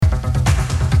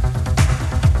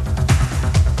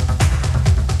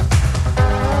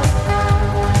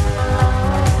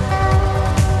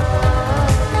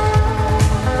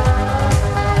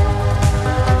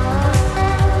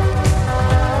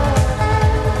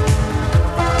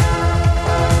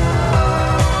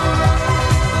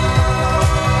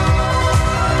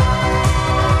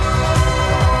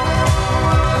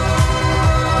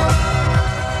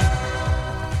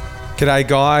G'day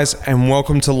guys, and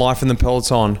welcome to Life in the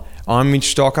Peloton. I'm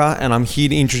Mitch Docker and I'm here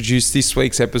to introduce this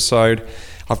week's episode.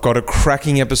 I've got a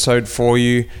cracking episode for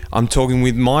you. I'm talking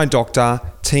with my doctor,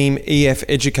 Team EF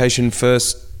Education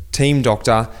First team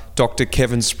doctor, Dr.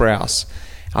 Kevin Sprouse.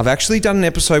 I've actually done an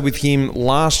episode with him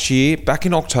last year, back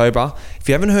in October. If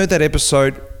you haven't heard that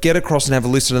episode, get across and have a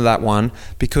listen to that one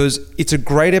because it's a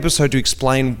great episode to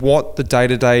explain what the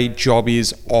day-to-day job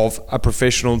is of a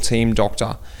professional team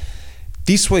doctor.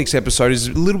 This week's episode is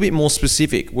a little bit more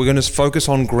specific. We're going to focus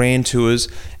on Grand Tours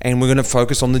and we're going to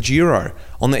focus on the Giro.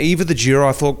 On the eve of the Giro,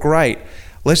 I thought, great,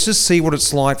 let's just see what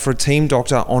it's like for a team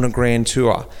doctor on a Grand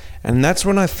Tour. And that's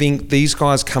when I think these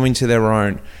guys come into their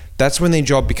own. That's when their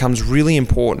job becomes really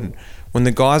important. When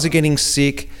the guys are getting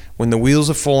sick, when the wheels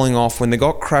are falling off, when they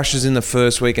got crashes in the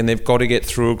first week and they've got to get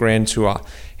through a Grand Tour,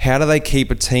 how do they keep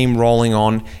a team rolling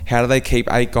on? How do they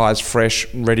keep 8 guys fresh,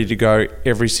 ready to go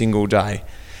every single day?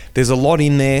 There's a lot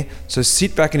in there, so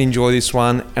sit back and enjoy this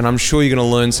one, and I'm sure you're going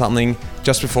to learn something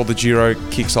just before the Giro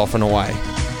kicks off and away.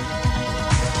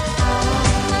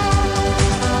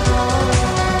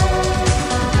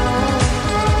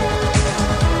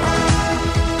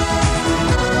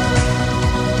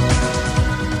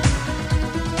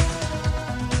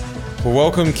 Well,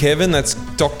 welcome, Kevin. That's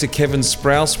Dr. Kevin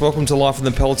Sprouse. Welcome to Life in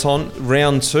the Peloton,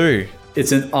 round 2.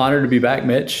 It's an honor to be back,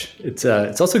 Mitch. It's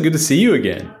also good to see you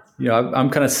again. You know, I'm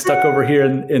kind of stuck over here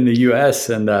in the US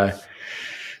and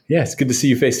it's good to see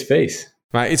you face to face.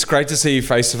 Mate, it's great to see you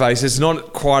face to face. It's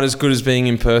not quite as good as being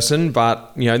in person,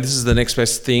 but you know, this is the next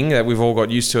best thing that we've all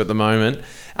got used to at the moment.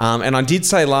 And I did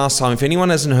say last time, if anyone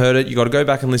hasn't heard it, you got to go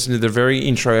back and listen to the very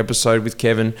intro episode with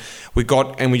Kevin. We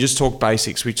just talked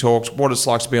basics. We talked what it's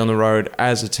like to be on the road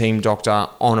as a team doctor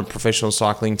on a professional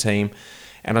cycling team.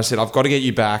 And I said, I've got to get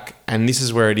you back. And this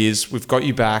is where it is. We've got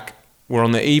you back. We're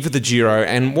on the eve of the Giro,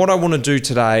 and what I want to do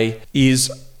today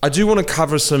is I do want to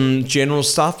cover some general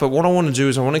stuff, but what I want to do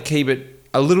is I want to keep it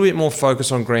a little bit more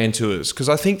focused on Grand Tours because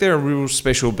I think they're a real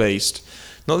special beast.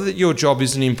 Not that your job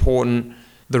isn't important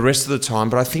the rest of the time,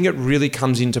 but I think it really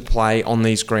comes into play on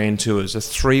these Grand Tours. A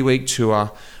 3-week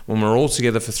tour, when we're all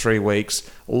together for 3 weeks,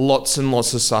 lots and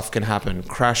lots of stuff can happen.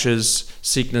 Crashes,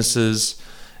 sicknesses,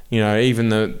 you know, even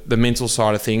the mental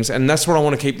side of things. And that's what I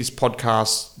want to keep this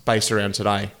podcast based around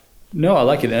today. No, I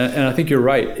like it. And I think you're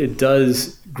right. It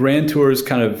does. Grand Tours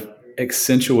kind of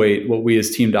accentuate what we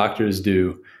as team doctors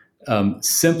do,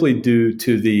 simply due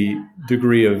to the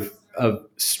degree of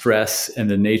stress and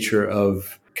the nature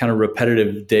of kind of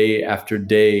repetitive day after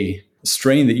day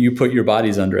strain that you put your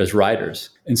bodies under as riders.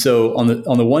 And so on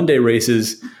the one-day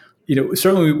races, you know,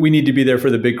 certainly we need to be there for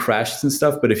the big crashes and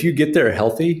stuff. But if you get there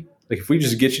healthy, like if we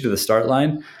just get you to the start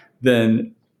line,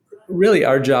 then really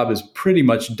our job is pretty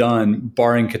much done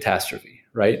barring catastrophe,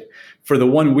 right? For the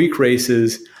 1-week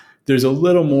races, there's a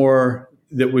little more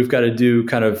that we've got to do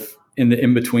kind of in the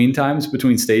in-between times,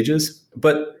 between stages.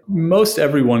 But most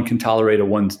everyone can tolerate a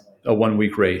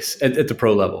 1-week race at the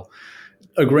pro level.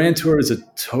 A Grand Tour is a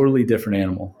totally different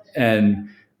animal. And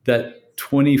that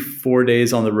 24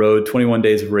 days on the road, 21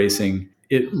 days of racing,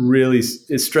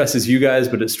 it stresses you guys,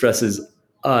 but it stresses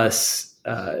us.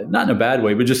 Not in a bad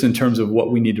way, but just in terms of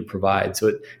what we need to provide.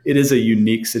 So it is a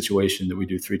unique situation that we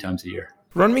do 3 times a year.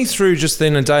 Run me through just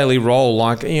then a daily role,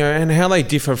 like, you know, and how they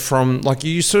differ from, like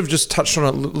you sort of just touched on it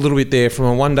a little bit there, from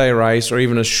a 1-day race or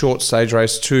even a short stage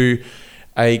race to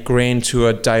a Grand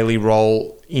Tour daily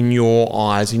role in your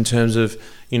eyes in terms of,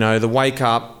 you know, the wake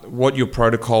up, what your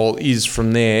protocol is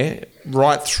from there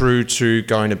right through to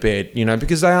going to bed, you know,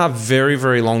 because they are very,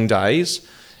 very long days.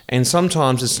 And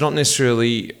sometimes it's not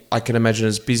necessarily, I can imagine,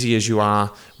 as busy as you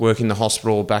are working the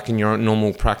hospital or back in your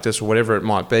normal practice or whatever it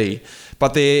might be.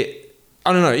 But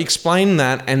explain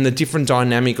that and the different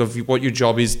dynamic of what your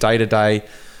job is day to day.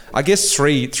 I guess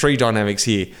three dynamics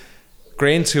here.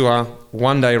 Grand Tour,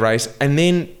 1-day race, and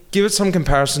then give it some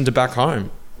comparison to back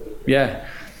home. Yeah.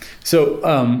 So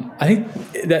I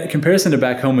think that comparison to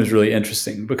back home is really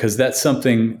interesting because that's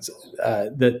something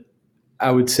that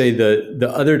I would say the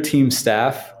other team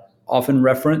staff often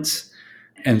reference,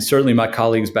 and certainly my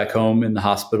colleagues back home in the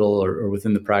hospital or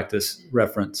within the practice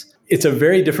reference. It's a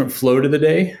very different flow to the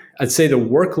day. I'd say the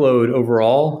workload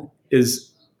overall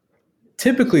is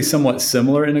typically somewhat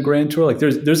similar in a Grand Tour. Like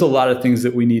there's a lot of things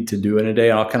that we need to do in a day,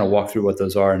 and I'll kind of walk through what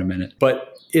those are in a minute.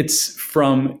 But it's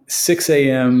from 6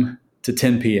 a.m. to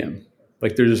 10 p.m.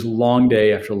 Like there's just long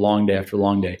day after long day after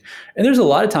long day. And there's a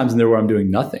lot of times in there where I'm doing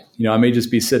nothing. You know, I may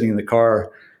just be sitting in the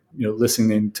car, you know,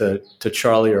 listening to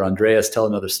Charlie or Andreas tell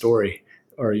another story,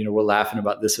 or, you know, we're laughing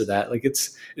about this or that. Like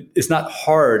it's not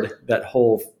hard, that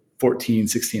whole 14,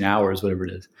 16 hours, whatever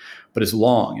it is, but it's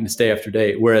long and it's day after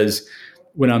day. Whereas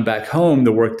when I'm back home,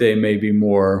 the workday may be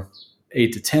more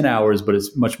 8 to 10 hours, but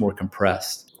it's much more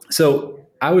compressed. So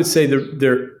I would say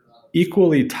they're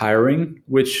equally tiring,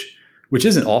 which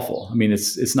isn't awful. I mean,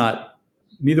 it's not,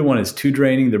 neither one is too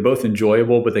draining. They're both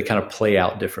enjoyable, but they kind of play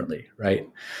out differently, right?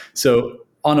 So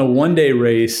on a one-day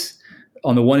race,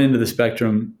 on the one end of the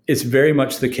spectrum, it's very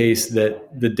much the case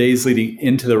that the days leading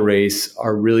into the race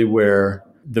are really where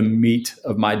the meat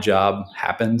of my job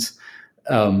happens.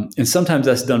 And sometimes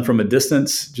that's done from a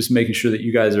distance, just making sure that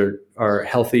you guys are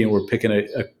healthy and we're picking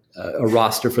a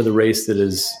roster for the race that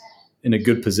is in a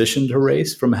good position to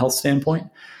race from a health standpoint.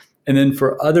 And then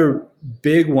for other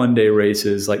big one-day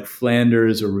races like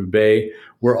Flanders or Roubaix,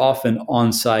 we're often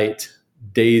on site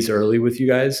days early with you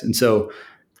guys. And so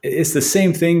it's the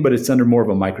same thing, but it's under more of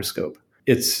a microscope.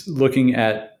 It's looking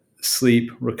at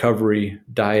sleep, recovery,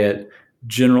 diet,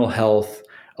 general health,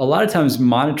 a lot of times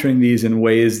monitoring these in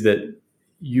ways that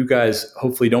you guys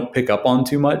hopefully don't pick up on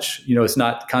too much. It's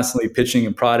not constantly pitching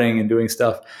and prodding and doing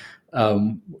stuff.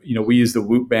 We use the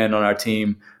Whoop band on our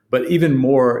team, but even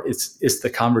more, it's the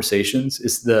conversations.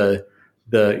 It's the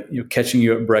catching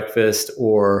you at breakfast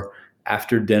or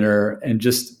after dinner, and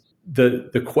just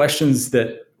the questions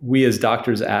that we as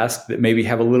doctors ask that maybe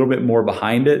have a little bit more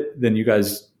behind it than you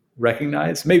guys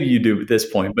recognize. Maybe you do at this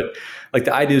point, but like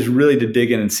the idea is really to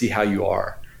dig in and see how you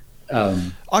are.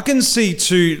 I can see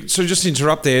two, so just to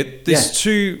interrupt there, there's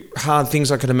two hard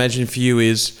things I could imagine for you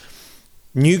is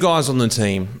new guys on the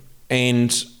team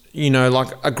and,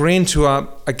 like a Grand Tour,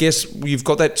 I guess you've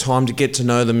got that time to get to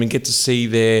know them and get to see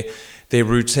their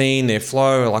routine, their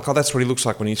flow, like, oh, that's what he looks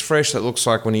like when he's fresh, that looks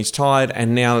like when he's tired,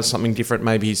 and now there's something different,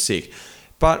 maybe he's sick.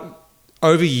 But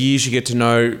over years, you get to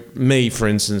know me, for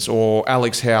instance, or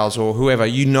Alex Howes or whoever,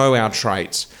 our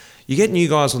traits. You get new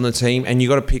guys on the team and you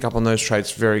got to pick up on those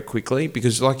traits very quickly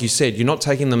because, like you said, you're not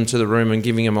taking them to the room and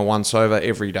giving them a once-over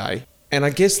every day. And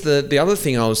I guess the other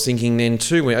thing I was thinking then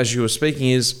too, as you were speaking,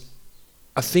 is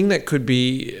a thing that could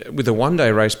be, with a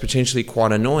one-day race, potentially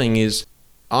quite annoying is,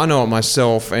 I know it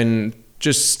myself, and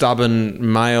just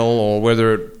stubborn male or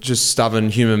whether it's just stubborn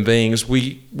human beings,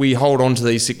 we hold on to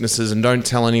these sicknesses and don't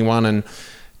tell anyone. And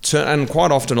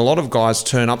quite often, a lot of guys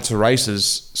turn up to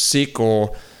races sick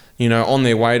or on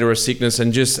their way to a sickness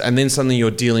and then suddenly you're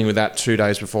dealing with that 2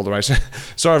 days before the race.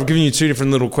 Sorry, I've given you two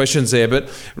different little questions there, but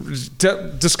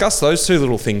discuss those two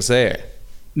little things there.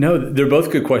 No, they're both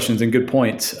good questions and good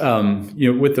points.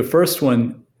 With the first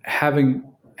one, having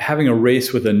a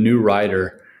race with a new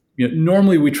rider,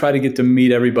 normally we try to get to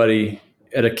meet everybody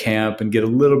at a camp and get a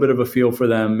little bit of a feel for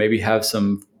them, maybe have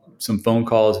some phone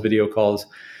calls, video calls.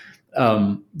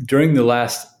 During the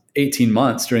last 18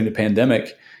 months, during the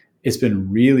pandemic, it's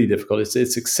been really difficult.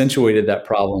 It's accentuated that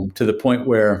problem to the point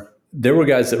where there were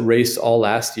guys that raced all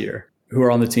last year who are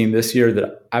on the team this year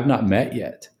that I've not met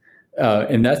yet.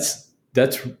 And that's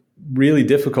really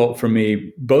difficult for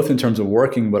me, both in terms of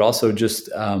working, but also just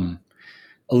a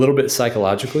little bit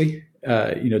psychologically,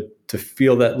 to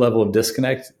feel that level of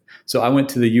disconnect. So I went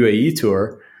to the UAE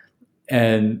tour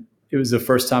and it was the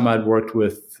first time I'd worked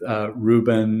with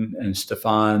Ruben and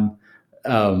Stefan,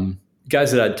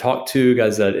 guys that I'd talked to,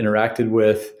 guys that I'd interacted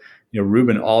with,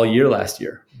 Ruben all year last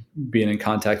year, being in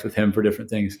contact with him for different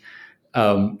things.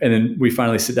 And then we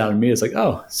finally sit down and meet. It's like,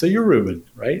 oh, so you're Ruben,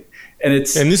 right? And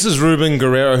this is Ruben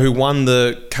Guerrero, who won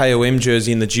the KOM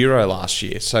jersey in the Giro last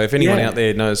year. So if anyone out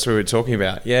there knows who we're talking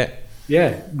about,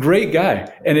 yeah, great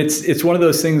guy. And it's one of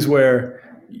those things where,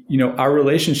 our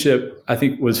relationship, I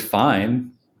think, was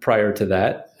fine prior to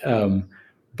that.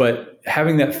 But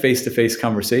having that face-to-face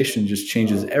conversation just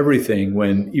changes everything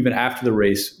when even after the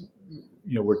race,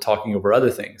 we're talking over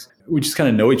other things. We just kind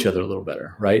of know each other a little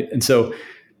better, right? And so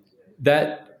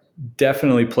that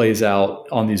definitely plays out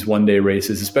on these one-day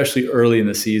races, especially early in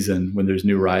the season when there's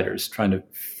new riders, trying to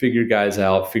figure guys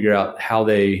out, figure out how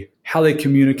they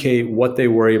communicate, what they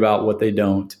worry about, what they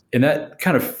don't. And that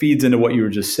kind of feeds into what you were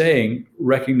just saying,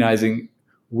 recognizing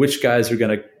which guys are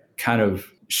going to kind of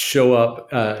show up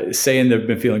saying they've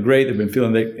been feeling great, they've been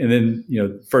feeling that, and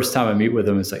then, first time I meet with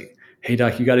them, it's like, hey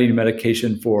doc, you got any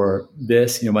medication for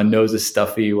this? My nose is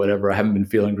stuffy, whatever, I haven't been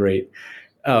feeling great.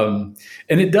 And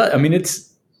it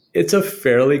does, it's a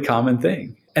fairly common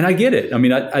thing. And I get it.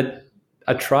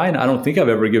 I try, and I don't think I've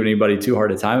ever given anybody too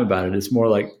hard a time about it. It's more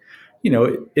like,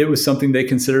 it was something they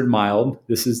considered mild.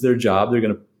 This is their job. They're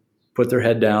going to put their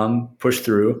head down, push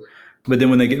through. But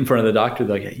then when they get in front of the doctor,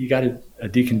 they're like, hey, you got a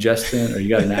decongestant or you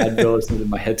got an Advil or something,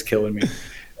 my head's killing me.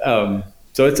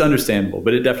 So it's understandable,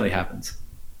 but it definitely happens.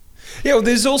 Yeah, well,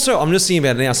 there's also, I'm just thinking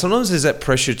about it now, sometimes there's that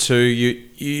pressure too.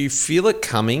 You feel it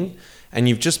coming and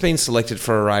you've just been selected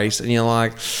for a race and you're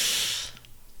like,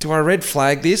 do I red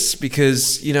flag this?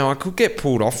 Because, I could get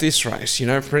pulled off this race,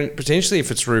 potentially if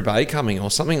it's Roubaix coming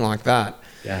or something like that.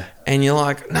 Yeah. And you're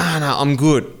like, no, I'm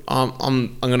good.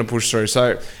 I'm going to push through.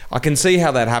 So I can see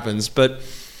how that happens, but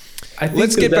I think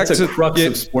let's get back to the crux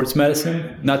of sports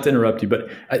medicine. Not to interrupt you, but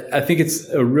I think it's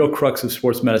a real crux of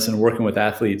sports medicine working with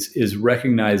athletes is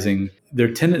recognizing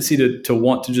their tendency to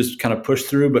want to just kind of push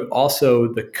through, but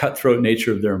also the cutthroat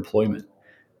nature of their employment.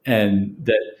 And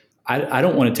that I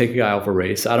don't want to take a guy off a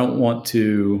race. I don't want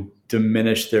to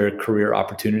diminish their career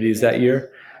opportunities that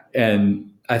year.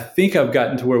 And I think I've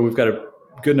gotten to where we've got a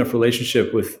good enough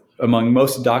relationship among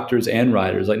most doctors and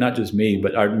riders, like not just me,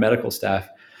 but our medical staff,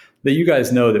 that you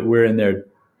guys know that we're in there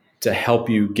to help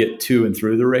you get to and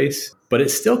through the race. But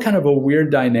it's still kind of a weird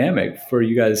dynamic for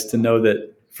you guys to know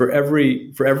that for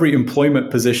every employment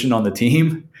position on the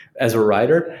team as a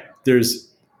rider,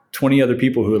 there's 20 other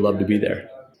people who would love to be there.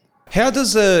 How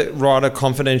does a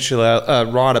rider-patient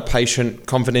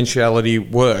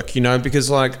confidentiality work? Because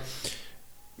I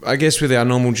guess with our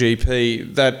normal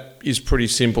GP, that is pretty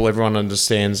simple. Everyone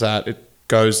understands that. It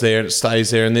goes there and it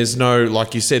stays there. And there's no,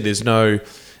 like you said, there's no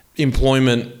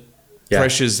employment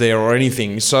pressures there or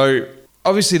anything. So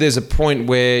obviously there's a point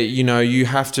where, you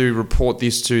have to report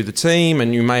this to the team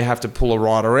and you may have to pull a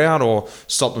rider out or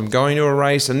stop them going to a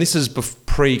race. And this is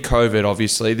pre-COVID,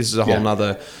 obviously. This is a whole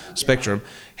nother spectrum.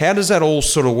 How does that all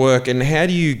sort of work, and how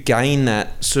do you gain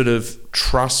that sort of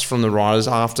trust from the riders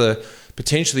after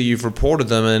potentially you've reported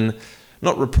them and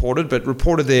not reported, but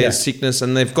reported their sickness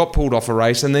and they've got pulled off a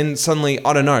race and then suddenly,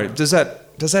 I don't know, does that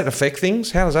affect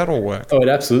things? How does that all work? Oh, it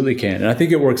absolutely can. And I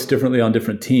think it works differently on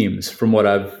different teams from what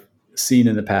I've seen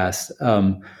in the past.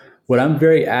 What I'm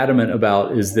very adamant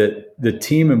about is that the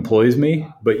team employs me,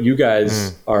 but you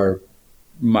guys are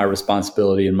my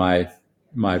responsibility and my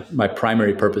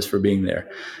primary purpose for being there.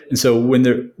 And so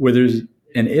where there's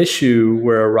an issue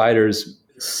where a rider's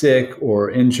sick or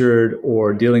injured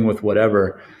or dealing with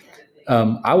whatever,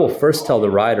 I will first tell the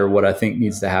rider what I think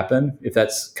needs to happen. If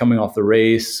that's coming off the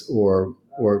race or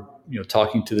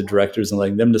talking to the directors and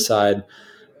letting them decide.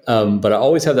 But I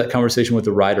always have that conversation with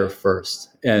the rider first.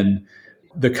 And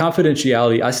the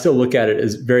confidentiality, I still look at it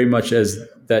as very much as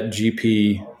that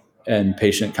GP and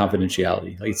patient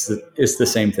confidentiality. Like it's the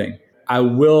same thing. I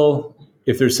will,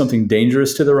 if there's something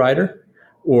dangerous to the rider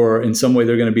or in some way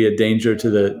they're going to be a danger to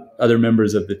the other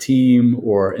members of the team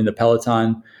or in the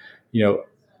peloton,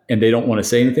 and they don't want to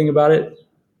say anything about it,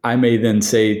 I may then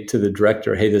say to the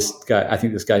director, hey, I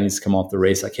think this guy needs to come off the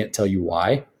race. I can't tell you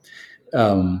why.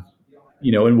 And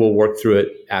we'll work through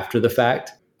it after the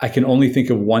fact. I can only think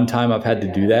of one time I've had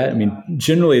to do that. I mean,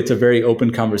 generally it's a very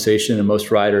open conversation and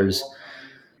most riders,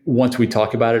 once we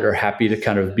talk about it, are happy to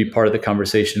kind of be part of the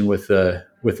conversation with the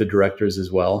directors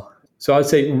as well. So I would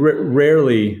say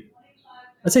rarely,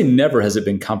 I'd say never has it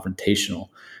been confrontational.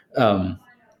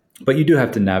 But you do have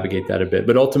to navigate that a bit.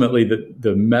 But ultimately,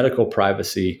 the medical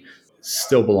privacy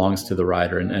still belongs to the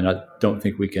rider, and I don't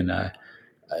think we can. I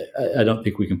don't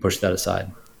think we can push that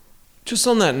aside. Just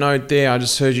on that note, there, I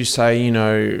just heard you say,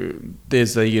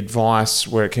 there's the advice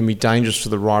where it can be dangerous for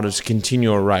the rider to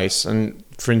continue a race, and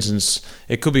for instance,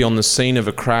 it could be on the scene of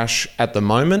a crash at the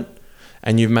moment,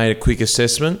 and you've made a quick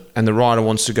assessment, and the rider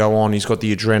wants to go on. He's got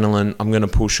the adrenaline. I'm going to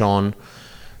push on.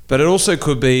 But it also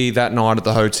could be that night at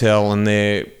the hotel and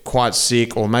they're quite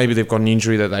sick, or maybe they've got an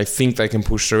injury that they think they can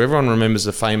push through. Everyone remembers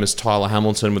the famous Tyler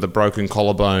Hamilton with a broken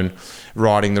collarbone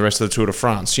riding the rest of the Tour de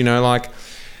France.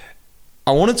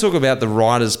 I want to talk about the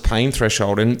rider's pain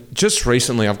threshold. And just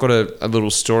recently, I've got a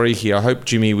little story here. I hope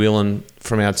Jimmy Whelan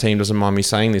from our team doesn't mind me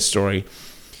saying this story.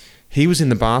 He was in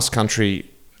the Basque Country,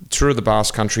 Tour of the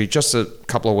Basque Country, just a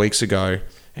couple of weeks ago,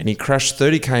 and he crashed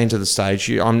 30K into the stage.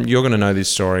 You're going to know this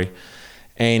story.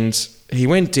 And he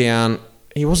went down.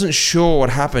 He wasn't sure what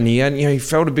happened. He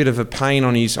felt a bit of a pain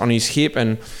on his hip,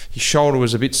 and his shoulder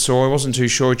was a bit sore. He wasn't too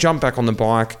sure. He jumped back on the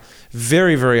bike.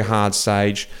 Very, very hard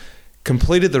stage.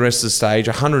 Completed the rest of the stage.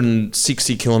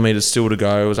 160 kilometers still to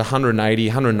go. It was 180,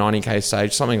 190k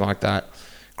stage, something like that.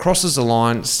 Crosses the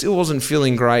line. Still wasn't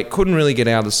feeling great. Couldn't really get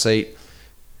out of the seat.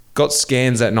 Got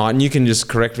scans that night, and you can just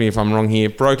correct me if I'm wrong here.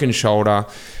 Broken shoulder,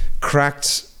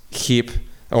 cracked hip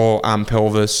or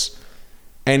pelvis.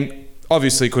 And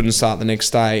obviously couldn't start the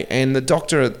next day. And the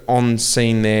doctor on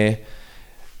scene there,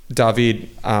 David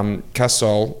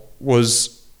Castol,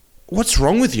 was, what's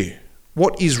wrong with you?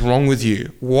 What is wrong with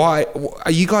you? Why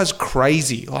are you guys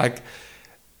crazy?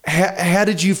 How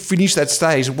did you finish that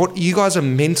stage? You guys are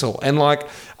mental. And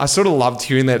I sort of loved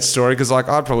hearing that story because I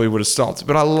probably would have stopped.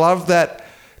 But I love that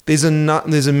there's a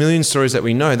million stories that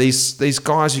we know. These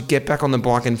guys who get back on the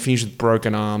bike and finish with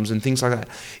broken arms and things like that.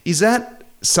 Is that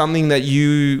something that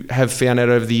you have found out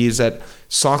over the years that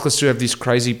cyclists do have this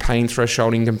crazy pain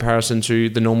threshold in comparison to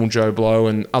the normal Joe Blow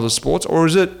and other sports, or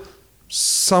is it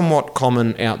somewhat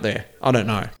common out there? I don't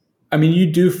know. I mean, you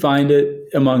do find it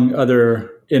in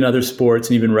other sports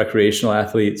and even recreational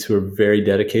athletes who are very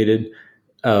dedicated.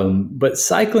 But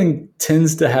cycling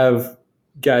tends to have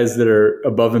guys that are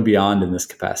above and beyond in this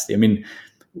capacity. I mean,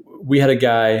 we had a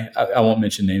guy, I won't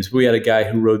mention names, but we had a guy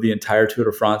who rode the entire Tour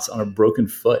de France on a broken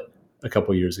foot a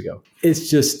couple of years ago. It's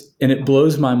just, and it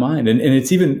blows my mind. And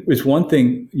it's one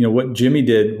thing, what Jimmy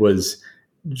did was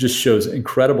just shows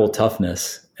incredible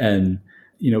toughness. And,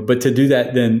 but to do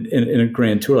that then in a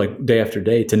grand tour, like day after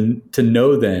day, to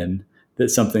know then that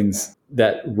something's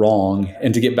that wrong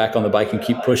and to get back on the bike and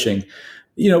keep pushing,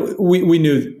 we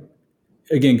knew,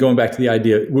 again, going back to the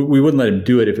idea, we wouldn't let him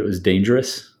do it if it was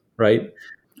dangerous, right?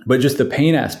 But just the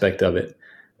pain aspect of it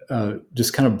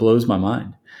just kind of blows my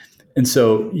mind. And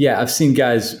so, yeah, I've seen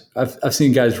guys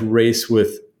race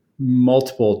with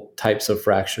multiple types of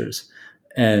fractures,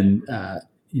 and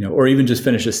or even just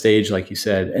finish a stage, like you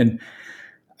said. And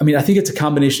I mean, I think it's a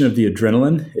combination of the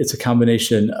adrenaline. It's a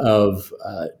combination of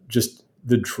just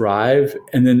the drive,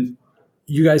 and then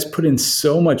you guys put in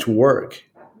so much work,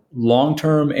 long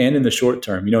term and in the short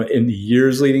term. In the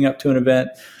years leading up to an event,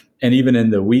 and even in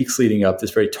the weeks leading up,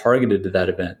 that's very targeted to that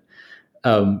event.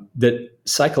 That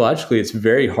psychologically, it's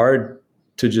very hard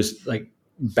to just like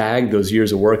bag those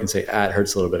years of work and say, it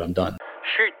hurts a little bit, I'm done.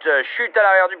 Chute à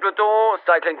l'arrière du peloton,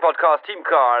 cycling podcast team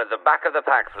car at the back of the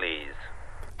pack, please.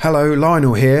 Hello,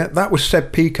 Lionel here. That was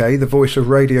Seb Piquet, the voice of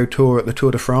Radio Tour at the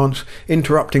Tour de France,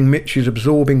 interrupting Mitch's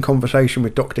absorbing conversation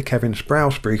with Dr. Kevin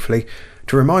Sprouse briefly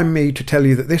to remind me to tell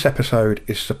you that this episode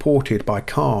is supported by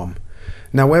Calm.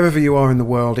 Now, wherever you are in the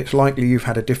world, it's likely you've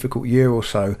had a difficult year or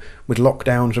so with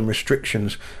lockdowns and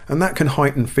restrictions, and that can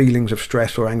heighten feelings of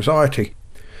stress or anxiety.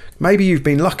 Maybe you've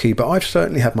been lucky, but I've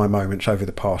certainly had my moments over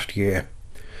the past year.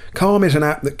 Calm is an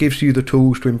app that gives you the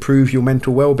tools to improve your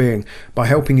mental well-being by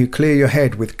helping you clear your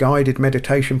head with guided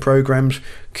meditation programs,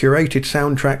 curated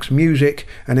soundtracks, music,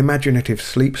 and imaginative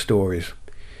sleep stories.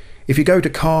 If you go to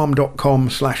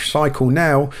calm.com/cycle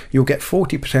now, you'll get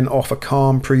 40% off a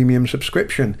Calm premium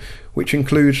subscription, which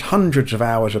includes hundreds of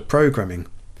hours of programming.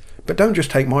 But don't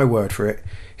just take my word for it.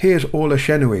 Here's Orla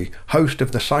Chenouille, host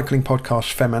of the cycling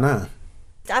podcast Feminin.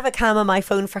 I have a Calm on my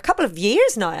phone for a couple of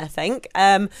years now, I think.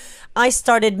 I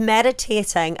started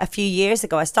meditating a few years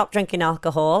ago. I stopped drinking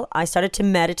alcohol. I started to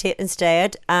meditate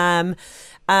instead. And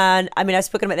I mean, I've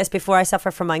spoken about this before. I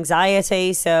suffer from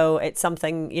anxiety. So it's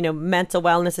something, mental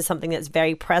wellness is something that's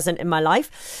very present in my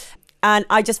life. And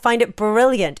I just find it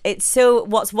brilliant.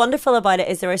 What's wonderful about it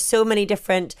is there are so many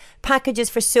different packages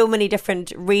for so many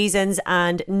different reasons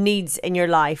and needs in your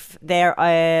life. There's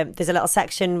a little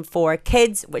section for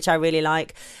kids, which I really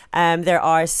like. There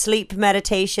are sleep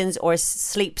meditations or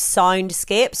sleep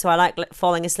soundscapes. So I like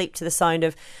falling asleep to the sound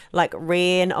of like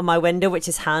rain on my window, which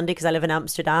is handy because I live in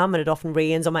Amsterdam and it often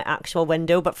rains on my actual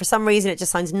window. But for some reason, it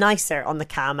just sounds nicer on the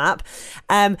Calm app.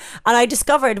 And I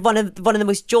discovered one of the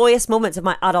most joyous moments of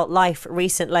my adult life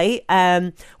recently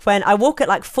when I woke at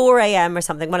like 4 a.m. or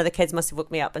something. One of the kids must have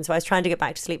woke me up, and so I was trying to get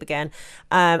back to sleep again,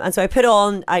 and so I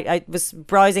was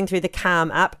browsing through the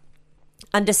Calm app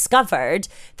and discovered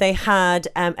they had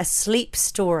a sleep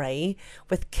story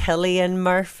with Cillian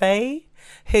Murphy,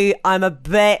 who I'm a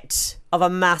bit of a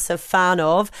massive fan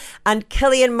of. And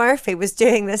Cillian Murphy was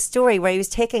doing this story where he was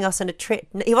taking us on a trip.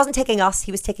 He wasn't taking us,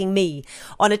 he was taking me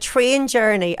on a train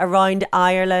journey around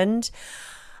Ireland.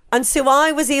 And so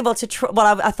I was able to,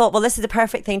 I thought, well, this is the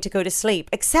perfect thing to go to sleep.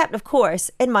 Except, of course,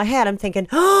 in my head, I'm thinking,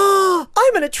 oh,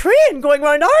 I'm in a train going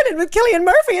around Ireland with Cillian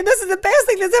Murphy, and this is the best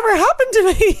thing that's ever happened to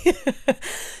me.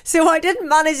 So I didn't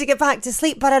manage to get back to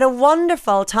sleep, but I had a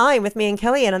wonderful time with me and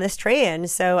Cillian on this train.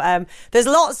 So there's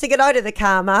lots to get out of the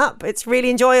Calm app. It's really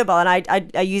enjoyable, and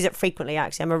I use it frequently,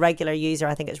 actually. I'm a regular user.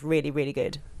 I think it's really, really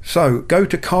good. So go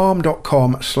to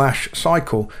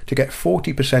calm.com/cycle to get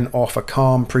 40% off a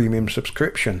Calm premium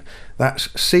subscription. That's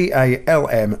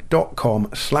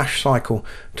calm.com/cycle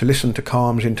to listen to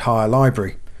Calm's entire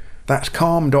library. That's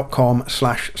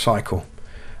calm.com/cycle.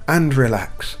 And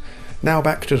relax. Now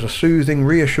back to the soothing,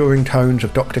 reassuring tones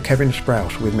of Dr. Kevin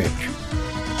Sprouse with Mitch.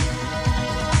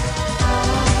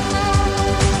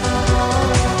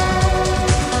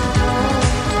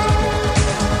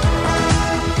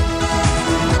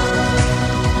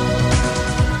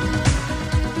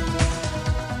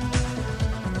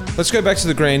 Let's go back to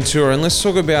the Grand Tour and let's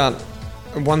talk about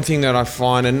one thing that I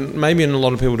find, and maybe a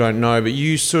lot of people don't know, but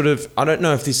you I don't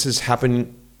know if this has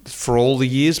happened for all the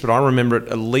years, but I remember it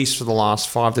at least for the last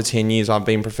 5 to 10 years I've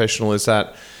been professional, is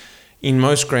that in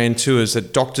most Grand Tours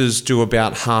that doctors do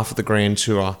about half of the Grand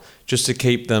Tour just to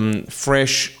keep them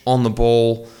fresh, on the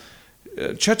ball.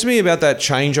 Chat to me about that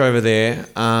changeover there,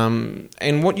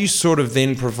 and what you sort of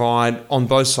then provide on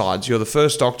both sides. You're the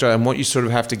first doctor, and what you sort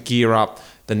of have to gear up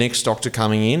the next doctor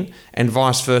coming in, and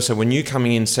vice versa. When you're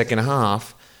coming in second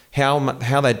half, how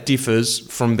that differs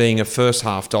from being a first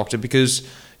half doctor, because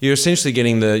you're essentially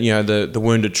getting the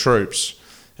wounded troops,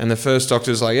 and the first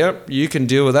doctor's like, yep, you can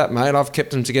deal with that, mate. I've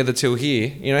kept them together till here.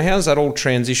 How does that all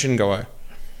transition go?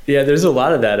 Yeah, there's a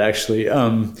lot of that actually.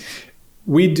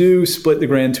 We do split the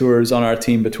Grand Tours on our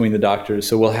team between the doctors.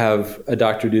 So we'll have a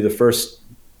doctor do the first,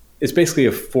 it's basically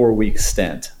a 4-week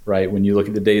stint, right? When you look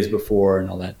at the days before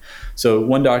and all that. So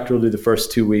one doctor will do the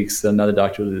first 2 weeks, then another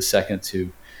doctor will do the second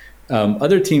 2.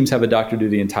 Other teams have a doctor do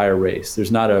the entire race.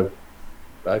 There's not a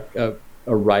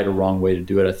right or wrong way to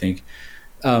do it, I think.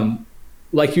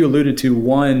 Like you alluded to,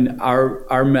 one,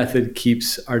 our method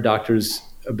keeps our doctors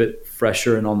a bit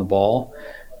fresher and on the ball.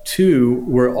 2,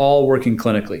 we're all working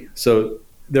clinically. So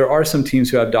there are some teams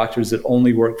who have doctors that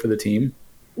only work for the team,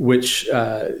 which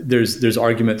there's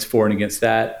arguments for and against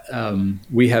that.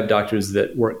 We have doctors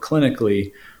that work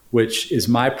clinically, which is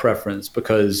my preference,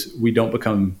 because we don't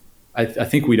become, I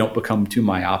think we don't become too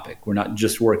myopic. We're not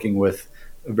just working with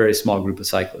a very small group of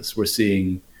cyclists. We're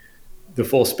seeing the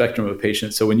full spectrum of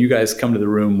patients. So when you guys come to the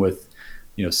room with,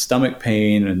 stomach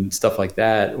pain and stuff like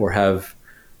that, or have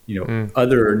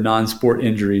other non-sport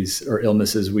injuries or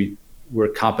illnesses, we're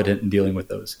competent in dealing with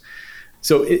those.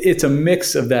 So it's a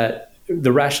mix of that.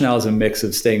 The rationale is a mix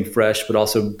of staying fresh, but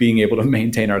also being able to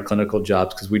maintain our clinical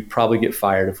jobs, because we'd probably get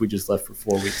fired if we just left for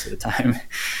 4 weeks at a time.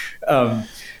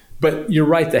 But you're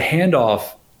right, the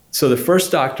handoff. So the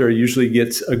first doctor usually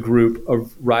gets a group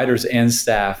of riders and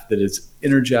staff that is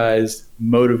energized,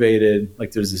 motivated,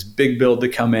 like there's this big build to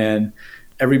come in.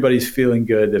 Everybody's feeling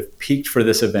good. They've peaked for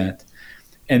this event.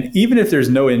 And even if there's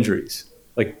no injuries,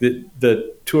 like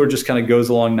the tour just kind of goes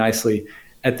along nicely,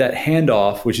 at that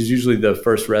handoff, which is usually the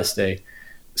first rest day,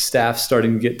 staff's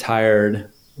starting to get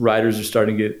tired, riders are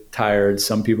starting to get tired,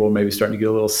 some people are maybe starting to get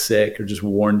a little sick or just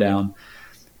worn down.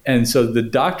 And so the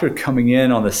doctor coming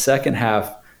in on the second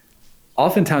half,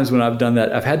 oftentimes when I've done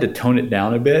that, I've had to tone it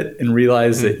down a bit and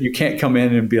realize that you can't come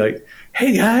in and be like,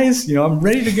 hey guys, I'm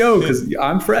ready to go because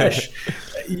I'm fresh.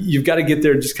 You've got to get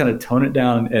there and just kind of tone it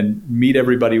down and meet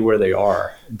everybody where they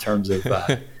are in terms of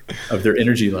their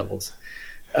energy levels.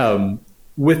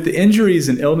 With the injuries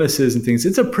and illnesses and things,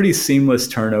 it's a pretty seamless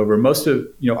turnover. Most of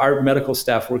our medical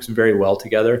staff works very well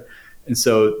together, and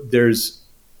so there's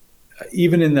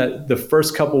even in the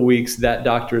first couple weeks, that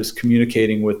doctor is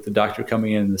communicating with the doctor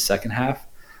coming in the second half,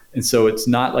 and so it's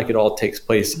not like it all takes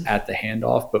place at the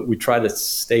handoff, but we try to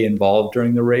stay involved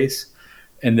during the race,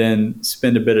 and then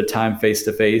spend a bit of time face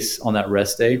to face on that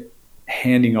rest day,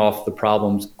 handing off the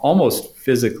problems almost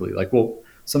physically. Like we'll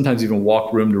sometimes even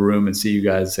walk room to room and see you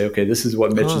guys and say, okay, this is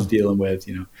what Mitch is dealing with.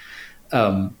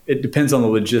 It depends on the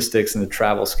logistics and the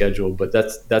travel schedule, but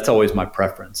that's always my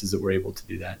preference, is that we're able to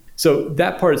do that. So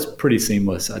that part's pretty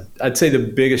seamless. I'd say the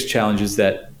biggest challenge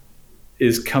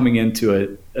is coming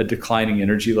into a declining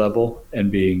energy level and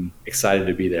being excited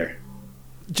to be there.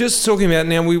 Just talking about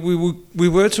now, we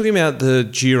were talking about the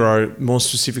Giro more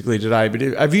specifically today, but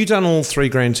have you done all 3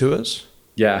 Grand Tours?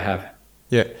 Yeah, I have.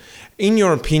 Yeah. In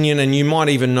your opinion, and you might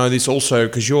even know this also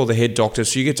because you're the head doctor,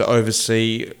 so you get to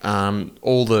oversee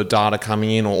all the data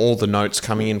coming in or all the notes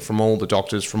coming in from all the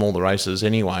doctors from all the races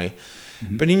anyway.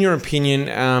 Mm-hmm. But in your opinion,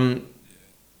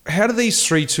 how do these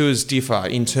 3 tours differ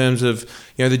in terms of,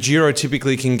 the Giro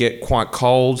typically can get quite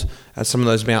cold at some of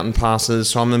those mountain passes.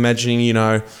 So I'm imagining,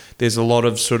 there's a lot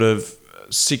of sort of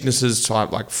sicknesses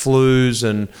type like flus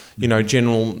and,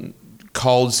 general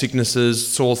cold sicknesses,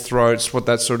 sore throats, what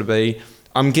that sort of be.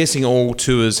 I'm guessing all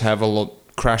tours have a lot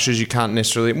crashes. You can't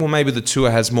necessarily, maybe the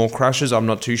Tour has more crashes. I'm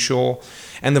not too sure.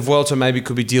 And the Vuelta maybe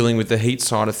could be dealing with the heat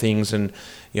side of things and,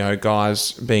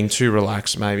 guys being too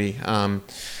relaxed maybe.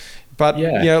 But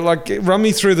run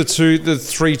me through the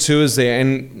 3 tours there,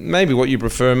 and maybe what you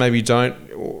prefer, maybe you don't.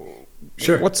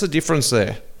 Sure. What's the difference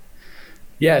there?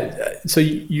 Yeah. So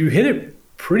you hit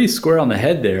it pretty square on the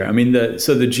head there. I mean,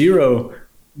 the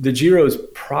Giro is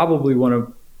probably one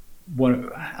of,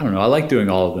 I don't know. I like doing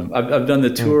all of them. I've done the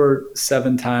Tour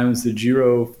 7 times, the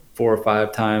Giro 4 or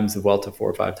 5 times, the Vuelta 4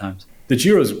 or 5 times. The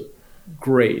Giro is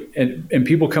great, and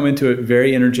people come into it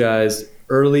very energized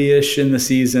early-ish in the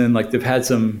season. Like they've had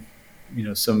some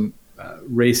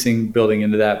racing building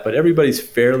into that, but everybody's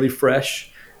fairly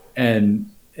fresh and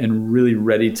really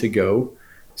ready to go.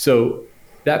 So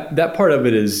that part of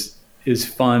it is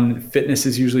fun. Fitness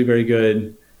is usually very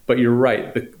good. But you're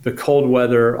right. The cold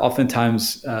weather,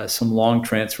 oftentimes some long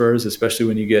transfers, especially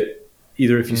when you get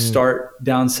either if you start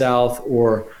down south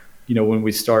or, when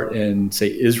we start in,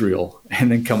 say, Israel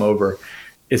and then come over,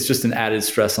 it's just an added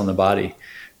stress on the body.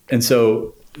 And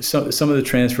so some of the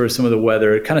transfers, some of the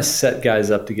weather, it kind of set guys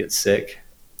up to get sick.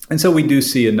 And so we do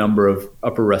see a number of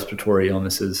upper respiratory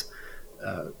illnesses,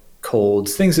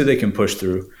 colds, things that they can push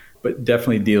through, but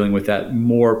definitely dealing with that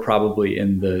more probably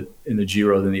in the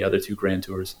Giro than the other two Grand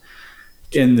Tours.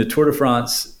 In the Tour de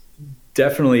France,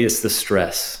 definitely it's the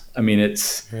stress. I mean,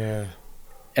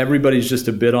 everybody's just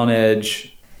a bit on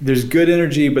edge. There's good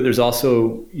energy, but there's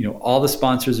also, all the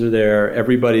sponsors are there.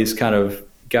 Everybody's kind of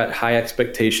got high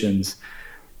expectations.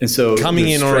 And so coming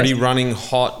in already running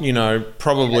hot,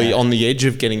 probably on the edge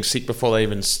of getting sick before they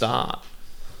even start.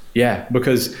 Yeah,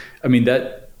 because I mean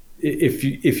that if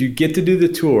you get to do the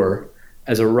Tour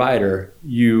as a rider,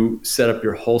 you set up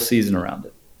your whole season around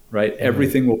it, right? Mm-hmm.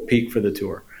 Everything will peak for the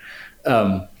Tour.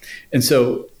 And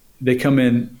so they come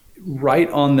in right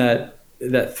on that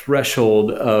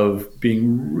threshold of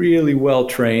being really well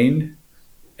trained,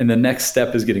 and the next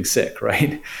step is getting sick,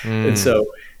 right? And so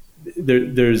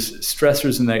there's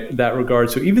stressors in that regard.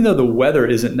 So even though the weather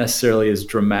isn't necessarily as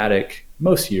dramatic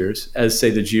most years as, say,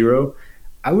 the Giro,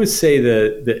 I would say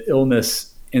the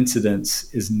illness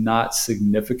incidence is not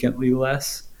significantly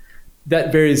less.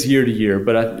 That varies year to year,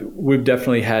 but we've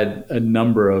definitely had a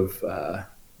number of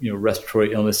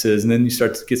respiratory illnesses, and then you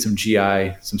start to get some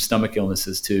GI, some stomach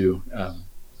illnesses too,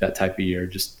 that type of year,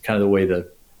 just kind of the way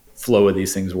the flow of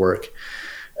these things work.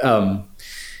 And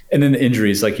then the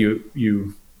injuries, like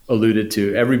you alluded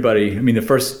to, everybody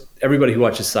who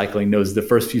watches cycling knows the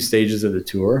first few stages of the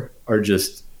Tour are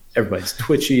just, everybody's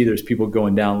twitchy. There's people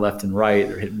going down left and right.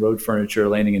 They're hitting road furniture,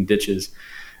 landing in ditches.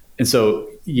 And so,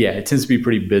 it tends to be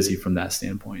pretty busy from that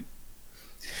standpoint.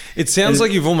 It sounds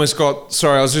like you've almost got,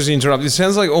 sorry, I was just interrupting. It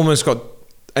sounds like almost got,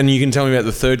 and you can tell me about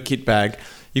the third kit bag.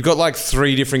 You've got like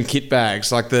 3 different kit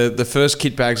bags. Like the first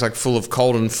kit bag's like full of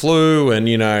cold and flu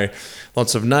and,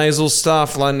 lots of nasal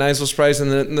stuff, like nasal sprays.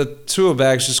 And the Tour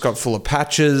bag's just got full of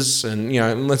patches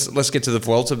and, let's get to the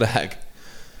Vuelta bag.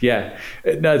 Yeah,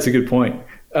 no, that's a good point.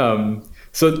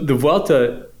 So the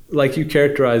Vuelta, like you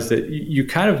characterized it, you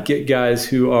kind of get guys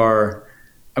who are,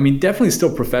 definitely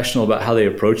still professional about how they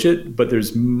approach it, but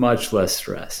there's much less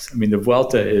stress. The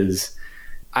Vuelta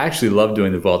I actually love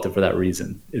doing the Vuelta for that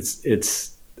reason.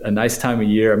 It's a nice time of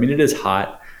year. It is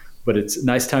hot, but it's a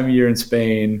nice time of year in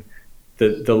Spain.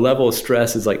 The level of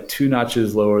stress is like 2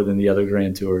 notches lower than the other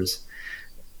Grand Tours.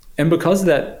 And because of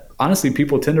that, honestly,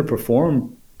 people tend to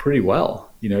perform pretty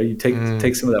well. You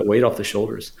take some of that weight off the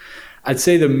shoulders. I'd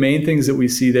say the main things that we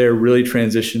see there really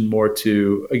transition more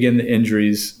to, again, the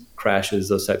injuries, crashes,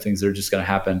 those type of things that are just going to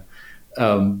happen,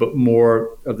 but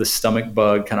more of the stomach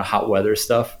bug, kind of hot weather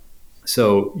stuff.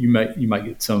 So you might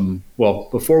get some,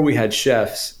 before we had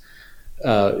chefs,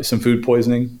 some food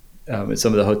poisoning at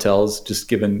some of the hotels, just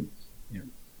given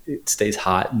it stays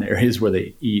hot in the areas where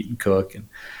they eat and cook.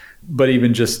 But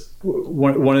even just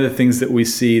one of the things that we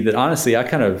see that honestly, I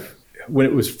kind of, when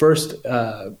it was first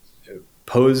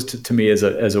posed to me as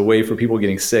a way for people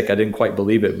getting sick, I didn't quite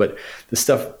believe it, but the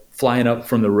stuff flying up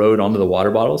from the road onto the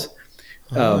water bottles.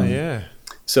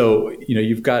 So,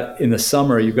 you've got, in the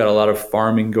summer, you've got a lot of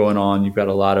farming going on. You've got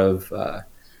a lot of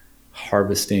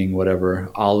harvesting,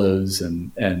 olives,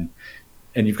 and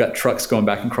you've got trucks going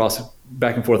back and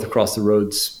forth across the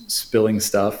roads, spilling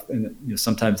stuff. And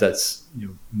sometimes that's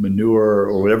manure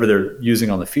or whatever they're using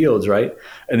on the fields, right?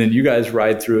 And then you guys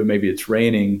ride through, maybe it's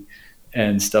raining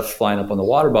and stuff's flying up on the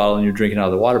water bottle and you're drinking out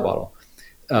of the water bottle.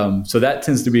 So that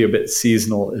tends to be a bit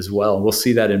seasonal as well. We'll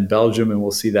see that in Belgium, and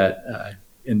we'll see that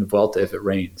in the Vuelta if it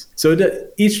rains. So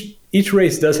each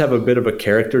race does have a bit of a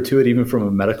character to it, even from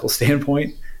a medical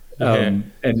standpoint.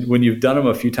 And when you've done them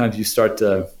a few times, you start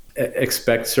to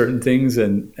expect certain things.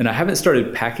 And I haven't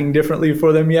started packing differently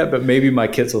for them yet, but maybe my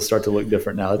kits will start to look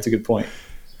different now. That's a good point.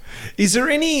 Is there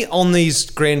any on these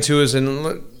Grand Tours,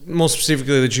 and more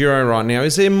specifically the Giro right now,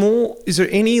 is there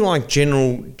any like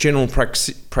general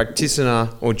practitioner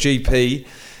or GP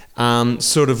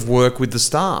sort of work with the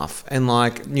staff and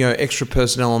extra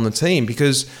personnel on the team?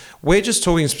 Because we're just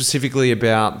talking specifically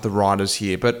about the riders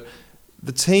here, but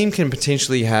the team can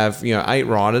potentially have 8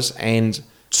 riders and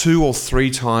 2 or 3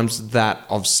 times that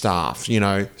of staff,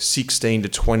 16 to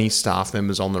 20 staff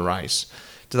members on the race.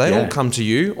 Do they all come to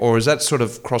you, or is that sort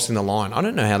of crossing the line? I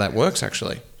don't know how that works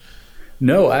actually.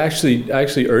 No, I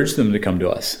actually urge them to come to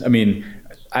us.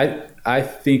 I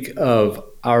think of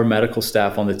our medical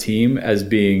staff on the team as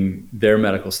being their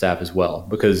medical staff as well,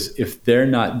 because if they're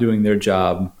not doing their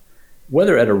job,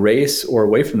 whether at a race or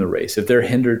away from the race, if they're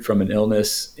hindered from an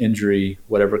illness, injury,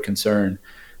 whatever concern,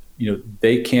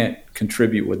 they can't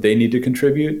contribute what they need to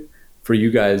contribute for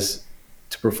you guys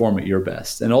to perform at your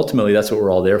best. And ultimately, that's what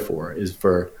we're all there for, is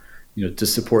for, to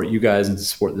support you guys and to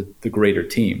support the greater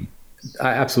team. I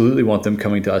absolutely want them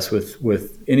coming to us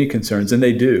with any concerns, and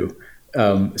they do.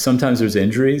 Sometimes there's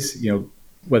injuries,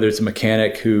 whether it's a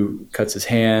mechanic who cuts his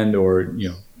hand, or,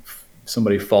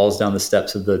 somebody falls down the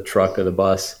steps of the truck or the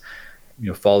bus,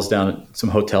 falls down some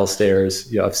hotel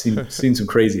stairs. I've seen some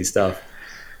crazy stuff.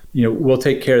 We'll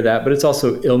take care of that, but it's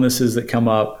also illnesses that come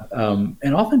up.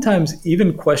 And oftentimes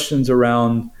even questions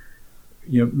around,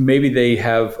 maybe they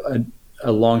have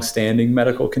a long-standing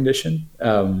medical condition.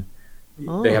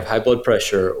 They have high blood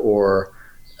pressure or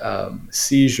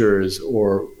seizures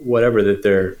or whatever that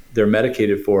they're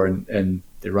medicated for, and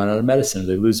they run out of medicine, or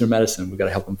they lose their medicine. We've got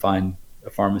to help them find a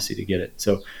pharmacy to get it.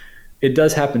 So it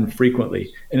does happen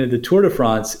frequently. And at the Tour de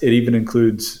France, it even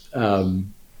includes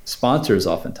sponsors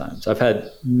oftentimes. I've had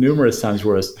numerous times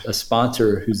where a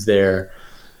sponsor who's there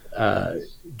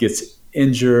gets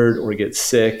injured or gets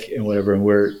sick and whatever, and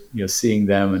we're seeing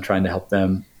them and trying to help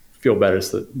them feel better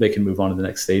so that they can move on to the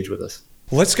next stage with us.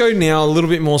 Let's go now a little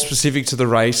bit more specific to the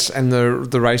race and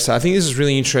the race. I think this is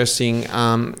really interesting.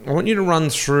 I want you to run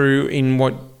through in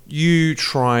what you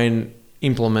try and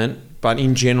implement, but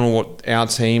in general what our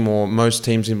team or most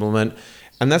teams implement,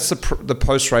 and that's the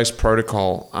post-race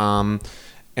protocol.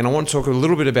 And I want to talk a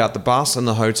little bit about the bus and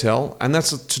the hotel, and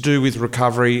that's to do with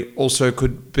recovery. Also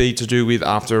could be to do with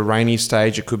after a rainy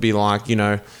stage. It could be like,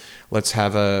 let's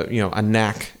have a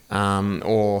knack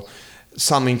or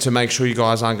something to make sure you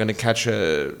guys aren't going to catch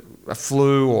a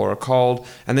flu or a cold.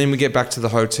 And then we get back to the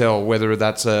hotel, whether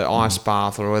that's an ice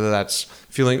bath or whether that's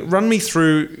feeling. Run me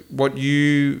through what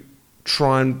you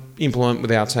try and implement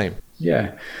with our team.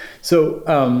 Yeah. So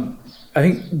I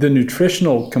think the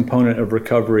nutritional component of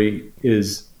recovery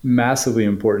is massively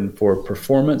important for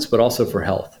performance, but also for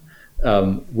health.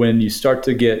 When you start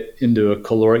to get into a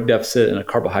caloric deficit and a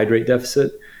carbohydrate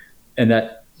deficit, and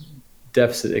that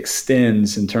deficit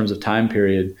extends in terms of time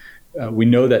period, we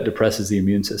know that depresses the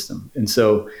immune system. And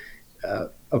so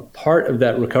a part of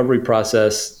that recovery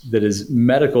process that is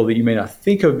medical, that you may not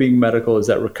think of being medical, is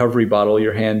that recovery bottle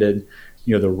you're handed,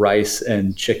 the rice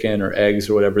and chicken or eggs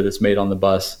or whatever that's made on the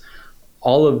bus.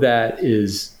 All of that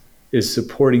is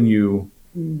supporting you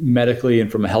medically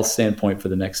and from a health standpoint for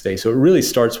the next day. So it really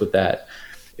starts with that.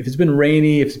 If it's been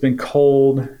rainy, if it's been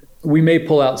cold, we may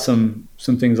pull out some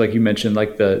things like you mentioned,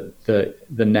 like the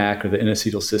NAC or the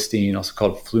N-acetylcysteine, also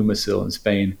called Flumicil in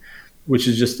Spain, which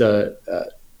is just an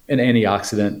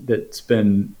antioxidant that's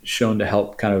been shown to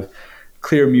help kind of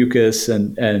clear mucus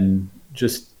and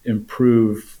just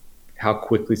improve how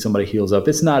quickly somebody heals up.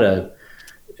 It's not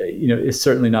it's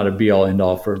certainly not a be-all,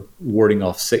 end-all for warding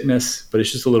off sickness, but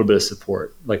it's just a little bit of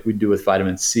support, like we do with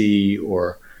vitamin C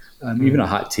or even a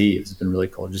hot tea if it's been really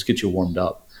cold. Just get you warmed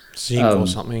up. Zinc or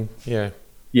something, yeah.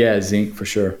 Yeah, zinc for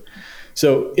sure.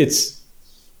 So it's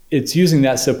using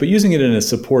that stuff, but using it in a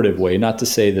supportive way, not to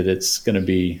say that it's going to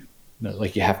be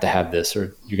like you have to have this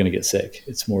or you're going to get sick.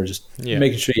 It's more just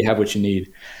making sure you have what you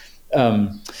need.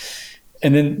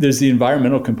 And then there's the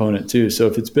environmental component too. So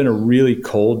if it's been a really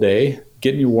cold day,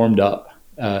 getting you warmed up,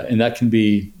 and that can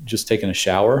be just taking a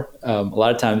shower. A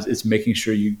lot of times it's making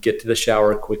sure you get to the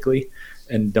shower quickly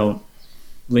and don't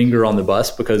linger on the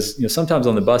bus, because sometimes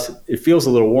on the bus it feels a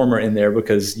little warmer in there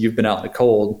because you've been out in the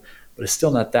cold, but it's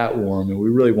still not that warm, and we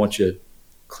really want you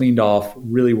cleaned off,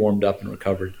 really warmed up and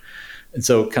recovered. And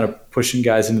so kind of pushing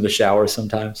guys into the shower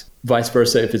sometimes. Vice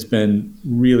versa, if it's been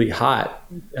really hot,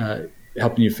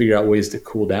 helping you figure out ways to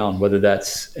cool down, whether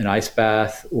that's an ice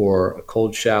bath or a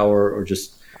cold shower or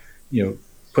just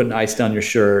putting ice down your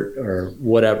shirt or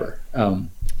whatever.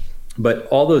 But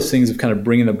all those things of kind of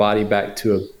bringing the body back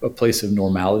to a place of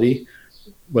normality,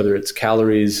 whether it's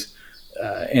calories,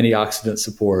 antioxidant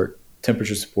support,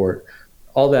 temperature support,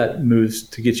 all that moves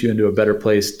to get you into a better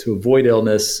place to avoid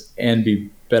illness and be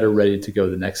better ready to go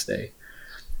the next day.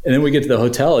 And then we get to the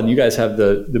hotel, and you guys have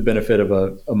the benefit of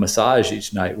a massage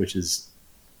each night, which is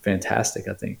fantastic,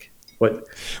 I think. What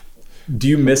do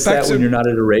you miss that when you're not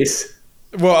at a race?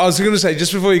 Well, I was going to say,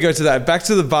 just before you go to that, back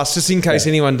to the bus, just in case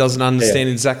anyone doesn't understand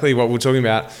exactly what we're talking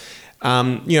about.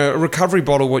 A recovery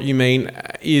bottle, what you mean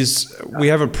is we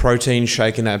have a protein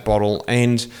shake in that bottle,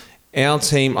 and our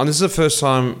team, and this is the first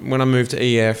time when I moved to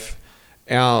EF,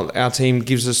 our team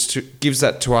gives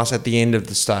that to us at the end of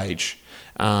the stage.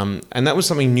 And that was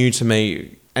something new to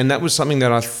me. And that was something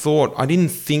that I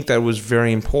didn't think that was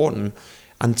very important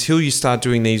until you start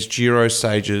doing these Giro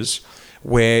stages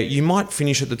where you might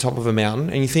finish at the top of a mountain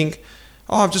and you think,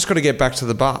 oh, I've just got to get back to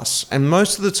the bus. And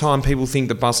most of the time people think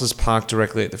the bus is parked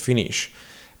directly at the finish.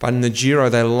 But in the Giro,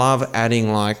 they love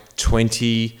adding like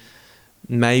 20,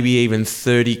 maybe even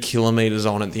 30 kilometres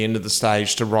on at the end of the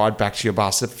stage to ride back to your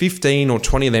bus. So 15 or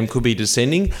 20 of them could be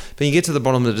descending, but you get to the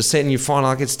bottom of the descent and you find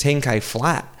like it's 10K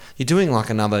flat. You're doing like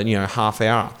another, half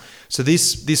hour. So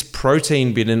this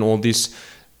protein bidden or this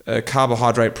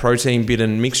carbohydrate protein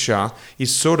bidden mixture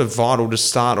is sort of vital to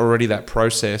start already that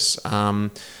process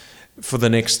for the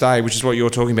next day, which is what you're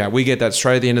talking about. We get that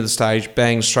straight at the end of the stage,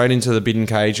 bang, straight into the bidden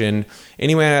cage. And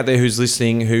anyone out there who's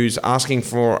listening, who's asking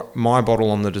for my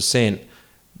bottle on the descent,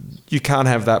 you can't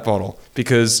have that bottle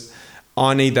because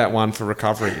I need that one for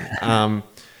recovery.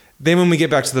 Then when we get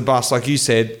back to the bus, like you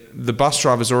said, the bus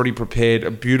driver's already prepared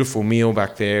a beautiful meal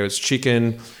back there. It's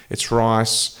chicken, it's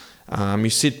rice. You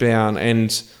sit down,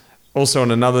 and also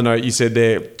on another note, you said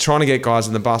they're trying to get guys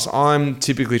in the bus. I'm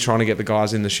typically trying to get the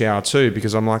guys in the shower too,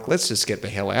 because I'm like, let's just get the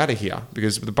hell out of here,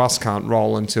 because the bus can't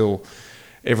roll until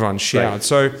everyone's showered. Right.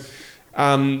 So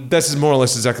that's more or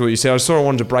less exactly what you said. I sort of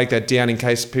wanted to break that down in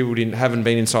case people haven't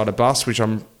been inside a bus, which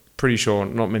I'm pretty sure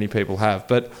not many people have.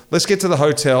 But let's get to the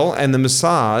hotel and the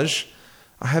massage.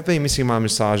 I have been missing my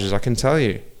massages, I can tell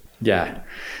you. Yeah.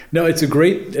 No, it's a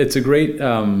great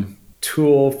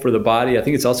tool for the body. I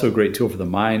think it's also a great tool for the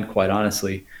mind, quite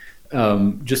honestly,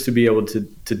 just to be able to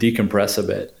decompress a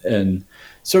bit and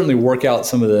certainly work out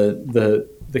some of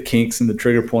the kinks and the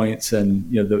trigger points. And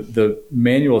the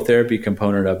manual therapy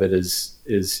component of it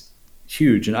is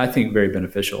huge and I think very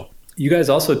beneficial. You guys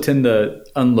also tend to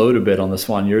unload a bit on the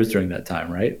Swan Years during that time,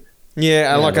 right?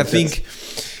 Yeah, I think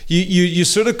you're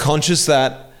sort of conscious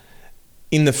that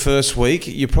in the first week,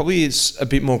 you're probably a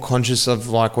bit more conscious of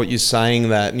like what you're saying,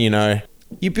 that,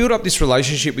 you build up this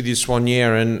relationship with your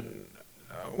soigneur. And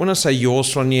when I say your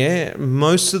soigneur,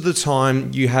 most of the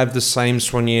time you have the same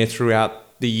soigneur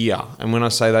throughout the year. And when I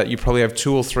say that, you probably have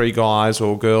 2 or 3 guys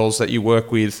or girls that you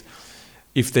work with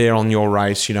if they're on your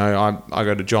race. I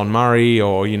go to John Murray,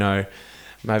 or,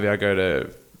 maybe I go to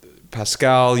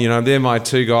Pascal, they're my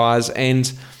 2 guys.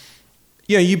 And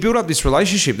you build up this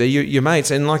relationship. They're your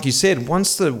mates. And like you said,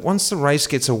 once the race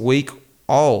gets a week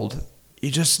old,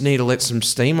 you just need to let some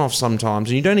steam off sometimes,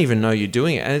 and you don't even know you're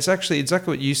doing it. And it's actually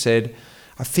exactly what you said.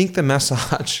 I think the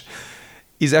massage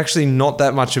is actually not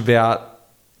that much about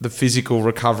the physical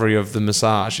recovery of the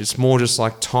massage. It's more just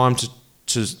like time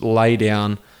to lay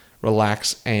down,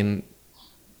 relax, and,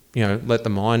 let the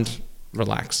mind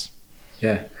relax.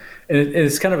 Yeah. And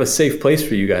it's kind of a safe place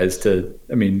for you guys to,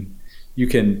 you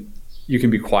can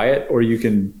be quiet, or you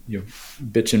can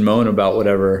bitch and moan about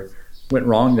whatever went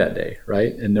wrong that day,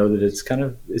 right? And know that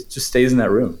it just stays in that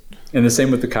room. And the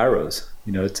same with the chiros.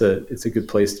 It's a good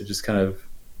place to just kind of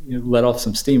let off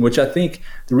some steam, which I think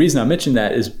the reason I mentioned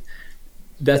that is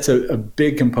that's a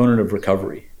big component of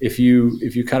recovery. If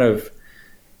you kind of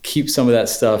keep some of that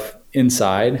stuff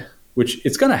inside, which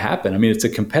it's going to happen. It's a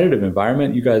competitive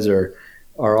environment. You guys are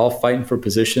all fighting for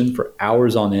position for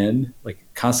hours on end, like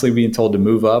constantly being told to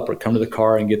move up or come to the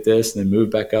car and get this and then move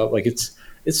back up. Like it's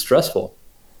stressful.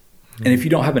 Mm-hmm. And if you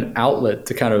don't have an outlet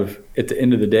to kind of at the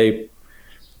end of the day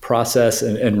process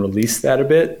and release that a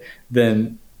bit,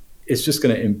 then it's just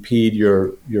going to impede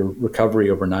your recovery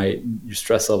overnight. Your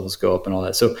stress levels go up and all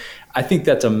that. So I think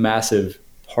that's a massive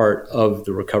part of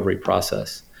the recovery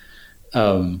process.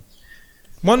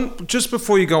 Just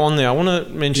before you go on there, I want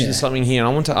to mention something here, and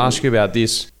I want to ask you about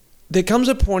this. There comes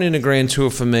a point in a Grand Tour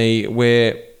for me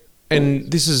where,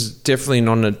 and this is definitely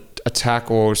not an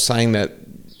attack or saying that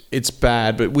it's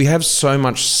bad, but we have so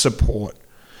much support.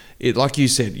 Like you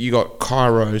said, you got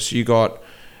chiros, you got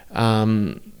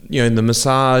the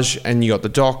massage, and you got the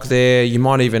doc there. You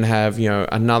might even have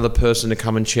another person to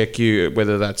come and check you,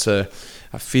 whether that's a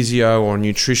physio or a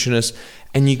nutritionist.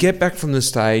 And you get back from the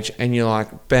stage and you're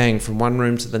like, bang, from one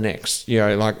room to the next.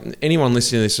 Like anyone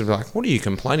listening to this is like, what are you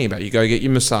complaining about? You go get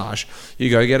your massage. You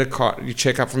go get you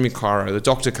check up from your chiro. The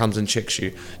doctor comes and checks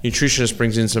you. Nutritionist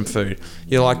brings in some food.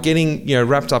 You're like getting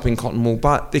wrapped up in cotton wool.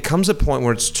 But there comes a point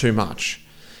where it's too much.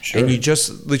 Sure. And you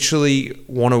just literally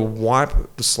want to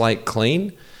wipe the slate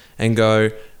clean and go,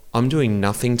 I'm doing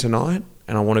nothing tonight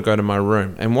and I want to go to my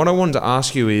room. And what I wanted to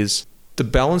ask you is the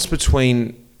balance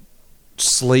between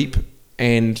sleep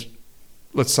and,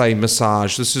 let's say,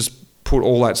 massage. Let's just put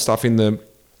all that stuff in the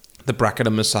bracket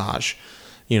of massage,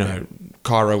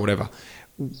 chiro, whatever.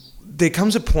 There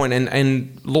comes a point,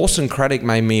 and Lawson Craddock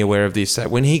made me aware of this, that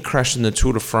when he crashed in the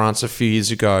Tour de France a few years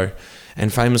ago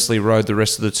and famously rode the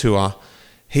rest of the tour,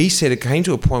 he said it came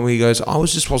to a point where he goes, I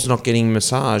was not getting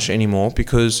massage anymore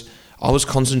because I was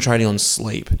concentrating on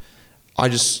sleep. I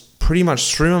just pretty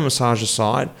much threw my massage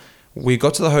aside, we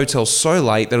got to the hotel so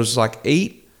late that it was like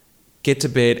eat, get to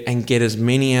bed, and get as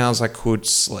many hours I could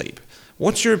sleep.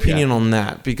 What's your opinion on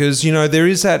that? Because, you know, there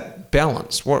is that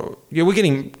balance.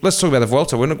 Let's talk about the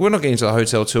Vuelta. We're not getting to the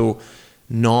hotel till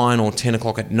 9 or 10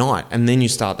 o'clock at night, and then you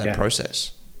start that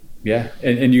process. Yeah,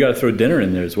 and you got to throw dinner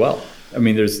in there as well. I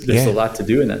mean, there's a lot to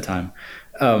do in that time.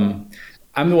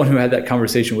 I'm the one who had that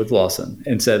conversation with Lawson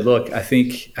and said, look, I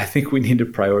think we need to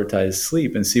prioritize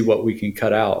sleep and see what we can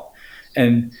cut out.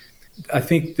 And I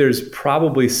think there's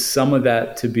probably some of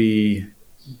that to be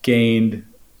gained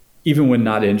even when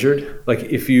not injured. Like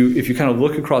if you kind of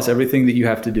look across everything that you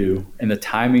have to do and the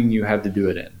timing you have to do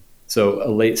it in. So a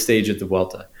late stage at the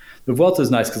Vuelta. The Vuelta is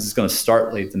nice because it's going to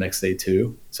start late the next day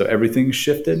too. So everything's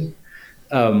shifted.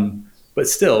 But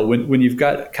still, when you've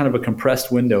got kind of a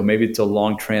compressed window, maybe it's a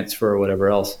long transfer or whatever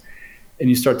else, and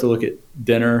you start to look at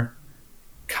dinner,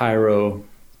 chiro,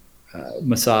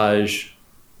 massage,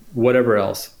 whatever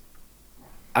else,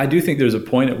 I do think there's a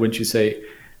point at which you say,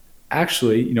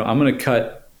 actually, you know, I'm going to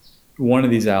cut one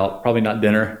of these out, probably not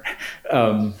dinner,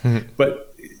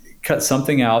 but cut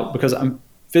something out because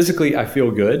I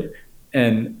feel good,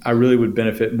 and I really would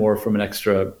benefit more from an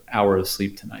extra hour of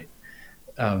sleep tonight.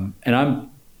 And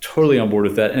I'm totally on board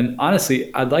with that. And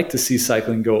honestly, I'd like to see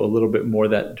cycling go a little bit more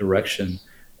that direction.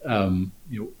 You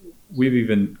know, we've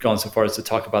even gone so far as to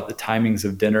talk about the timings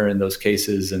of dinner in those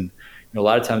cases. And you know, a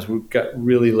lot of times we've got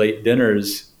really late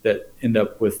dinners that end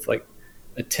up with like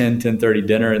a 10:30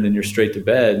 dinner, and then you're straight to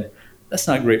bed. That's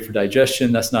not great for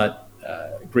digestion. That's not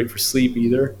great for sleep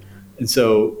either. And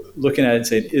so looking at it and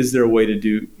saying, is there a way to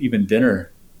do even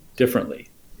dinner differently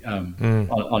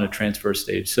on a transfer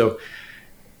stage? So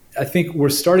I think we're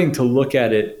starting to look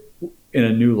at it in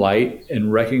a new light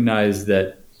and recognize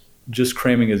that just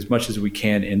cramming as much as we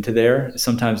can into there,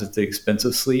 sometimes at the expense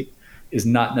of sleep, is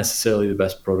not necessarily the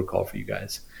best protocol for you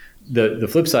guys. The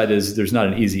flip side is there's not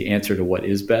an easy answer to what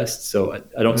is best. So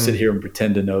I don't sit here and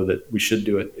pretend to know that we should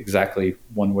do it exactly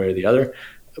one way or the other.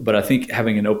 But I think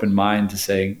having an open mind to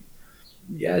saying,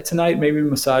 yeah, tonight maybe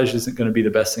massage isn't going to be the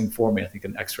best thing for me. I think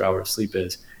an extra hour of sleep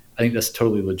is. I think that's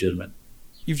totally legitimate.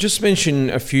 You've just mentioned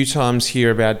a few times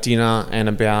here about dinner and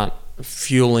about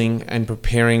fueling and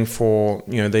preparing for,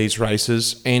 you know, these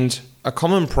races. And a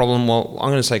common problem, well, I'm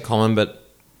going to say common, but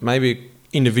maybe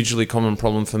individually common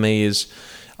problem for me is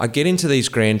I get into these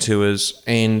grand tours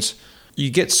and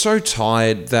you get so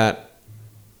tired that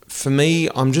for me,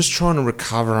 I'm just trying to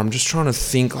recover. I'm just trying to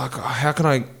think like, oh, how can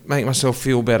I make myself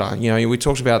feel better? You know, we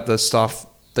talked about the stuff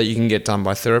that you can get done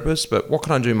by therapists, but what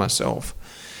can I do myself?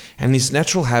 And this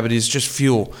natural habit is just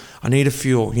fuel. I need to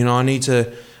fuel. You know, I need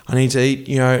to eat.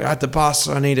 You know, at the bus,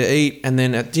 I need to eat. And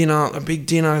then at dinner, a big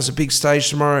dinner is a big stage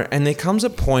tomorrow. And there comes a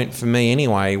point for me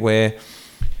anyway where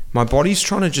my body's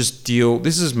trying to just deal.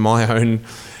 This is my own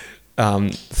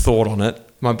thought on it.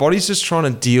 My body's just trying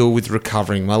to deal with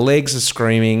recovering. My legs are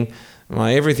screaming.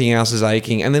 My everything else is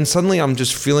aching. And then suddenly I'm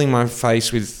just filling my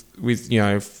face with you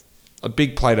know, a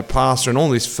big plate of pasta and all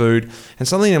this food, and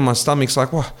something in my stomach's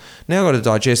like, well, now I've got to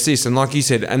digest this. And like you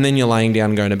said, and then you're laying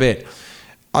down and going to bed.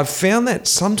 I've found that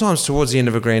sometimes towards the end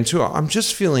of a grand tour, I'm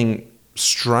just feeling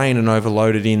strained and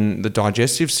overloaded in the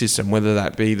digestive system, whether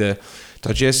that be the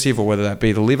digestive or whether that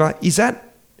be the liver. Is that,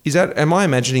 am I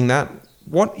imagining that?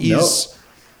 What is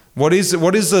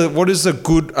a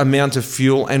good amount of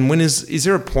fuel, and when is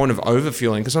there a point of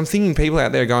overfueling? Because I'm thinking people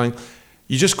out there going,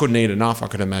 you just couldn't eat enough, I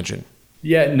could imagine.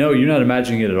 Yeah, no, you're not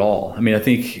imagining it at all. I mean, I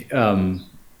think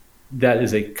that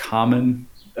is a common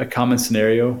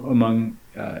scenario among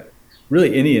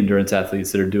really any endurance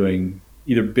athletes that are doing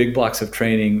either big blocks of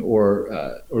training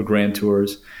or grand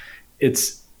tours.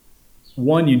 It's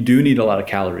one, you do need a lot of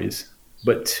calories,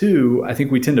 but two, I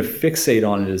think we tend to fixate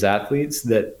on it as athletes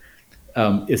that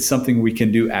it's something we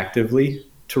can do actively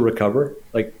to recover.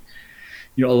 Like,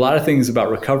 you know, a lot of things about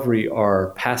recovery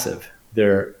are passive.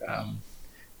 They're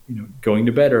going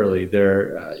to bed early.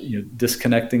 They're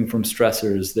disconnecting from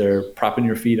stressors. They're propping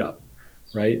your feet up,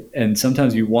 right? And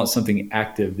sometimes you want something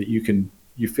active that you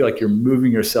feel like you're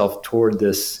moving yourself toward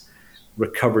this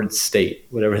recovered state,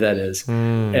 whatever that is.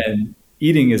 And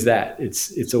eating is that.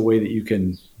 It's a way that you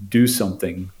can do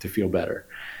something to feel better.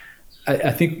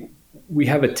 I think we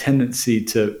have a tendency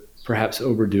to perhaps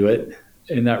overdo it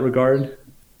in that regard.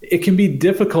 It can be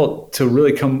difficult to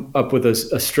really come up with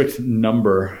a strict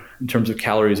number in terms of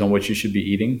calories on what you should be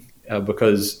eating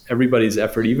because everybody's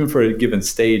effort, even for a given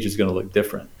stage, is going to look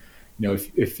different. You know,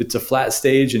 if it's a flat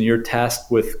stage and you're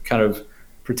tasked with kind of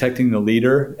protecting the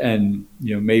leader, and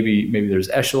you know maybe there's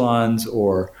echelons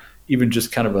or even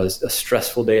just kind of a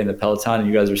stressful day in the peloton, and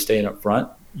you guys are staying up front,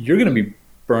 you're going to be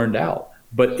burned out.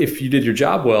 But if you did your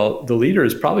job well, the leader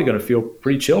is probably going to feel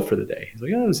pretty chill for the day. He's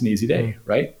like, oh, it was an easy day,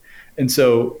 right? And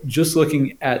so just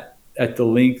looking at the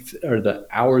length or the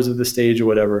hours of the stage or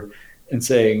whatever, and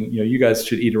saying, you guys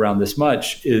should eat around this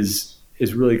much is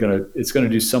really going to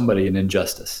do somebody an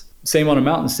injustice. Same on a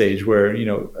mountain stage where,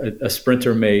 a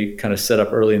sprinter may kind of set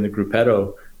up early in the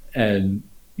gruppetto, and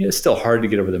it's still hard to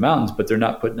get over the mountains, but they're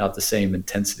not putting out the same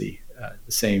intensity,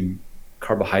 the same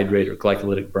carbohydrate or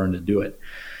glycolytic burn to do it.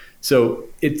 So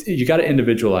you got to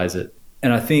individualize it.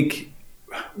 And I think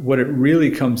what it really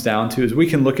comes down to is we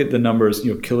can look at the numbers,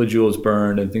 kilojoules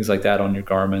burned and things like that on your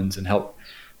Garmin's and help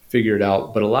figure it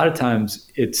out. But a lot of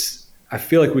times I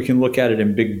feel like we can look at it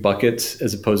in big buckets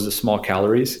as opposed to small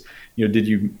calories. Did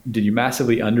you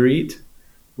massively undereat?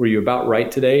 Were you about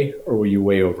right today, or were you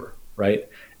way over, right?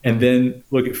 And then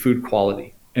look at food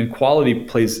quality. And quality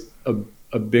plays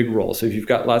a big role. So if you've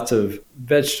got lots of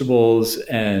vegetables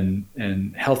and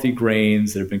healthy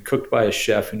grains that have been cooked by a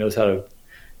chef who knows how to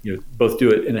both do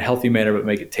it in a healthy manner but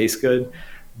make it taste good,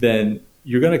 then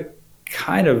you're going to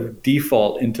kind of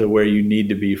default into where you need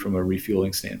to be from a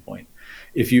refueling standpoint.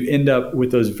 If you end up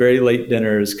with those very late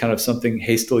dinners, kind of something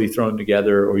hastily thrown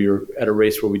together, or you're at a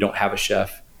race where we don't have a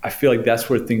chef, I feel like that's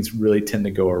where things really tend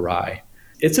to go awry.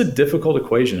 It's a difficult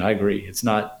equation. I agree.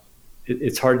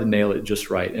 It's hard to nail it just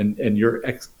right. And your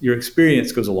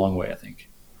experience goes a long way, I think.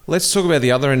 Let's talk about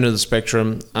the other end of the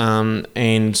spectrum,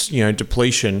 and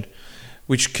depletion,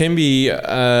 which can be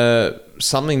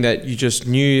something that you just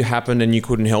knew happened and you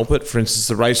couldn't help it. For instance,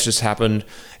 the race just happened.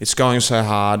 It's going so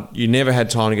hard. You never had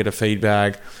time to get a feed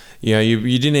bag.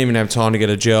 You didn't even have time to get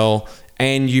a gel,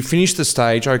 and you finished the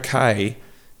stage okay,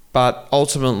 but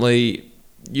ultimately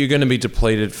you're going to be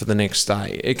depleted for the next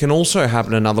day. It can also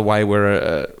happen another way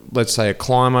where, let's say, a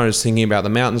climber is thinking about the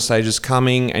mountain stages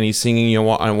coming, and he's thinking, I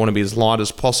want to be as light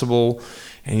as possible,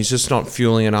 and he's just not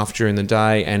fueling enough during the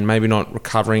day and maybe not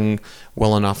recovering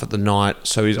well enough at the night.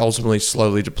 So he's ultimately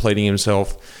slowly depleting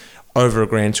himself over a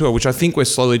Grand Tour, which I think we're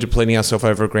slowly depleting ourselves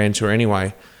over a Grand Tour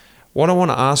anyway. What I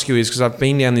want to ask you is, because I've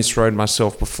been down this road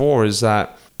myself before, is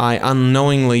that I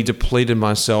unknowingly depleted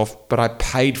myself, but I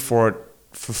paid for it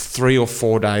for 3 or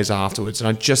 4 days afterwards, and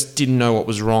I just didn't know what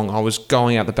was wrong. I was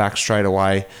going out the back straight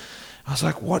away. I was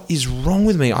like, what is wrong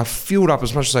with me? I fueled up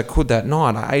as much as I could that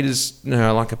night. I ate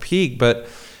like a pig, but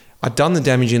I'd done the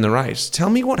damage in the race. Tell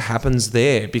me what happens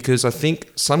there, because I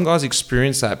think some guys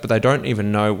experience that, but they don't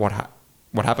even know what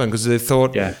happened, because they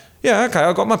thought, okay,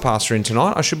 I got my pasta in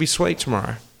tonight. I should be sweet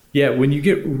tomorrow. Yeah, when you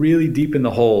get really deep in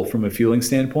the hole from a fueling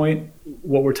standpoint,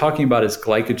 what we're talking about is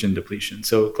glycogen depletion.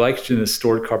 So glycogen is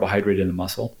stored carbohydrate in the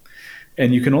muscle,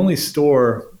 and you can only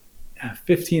store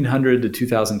 1,500 to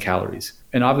 2,000 calories.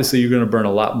 And obviously you're going to burn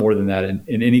a lot more than that in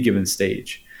any given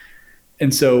stage.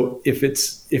 And so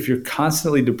if you're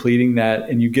constantly depleting that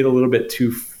and you get a little bit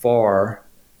too far,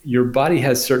 your body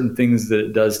has certain things that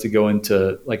it does to go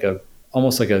into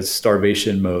almost like a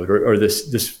starvation mode, or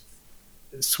this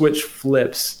switch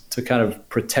flips to kind of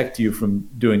protect you from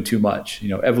doing too much.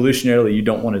 Evolutionarily, you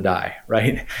don't want to die,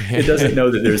 right? It doesn't know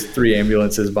that there's 3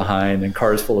 ambulances behind and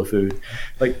cars full of food.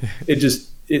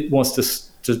 It wants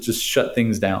to just shut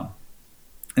things down.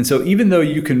 And so even though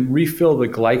you can refill the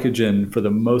glycogen for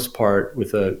the most part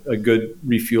with a good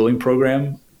refueling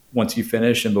program once you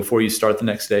finish and before you start the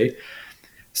next day,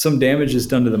 some damage is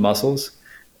done to the muscles.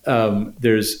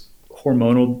 There's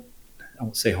hormonal, I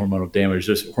won't say hormonal damage,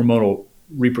 there's hormonal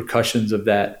repercussions of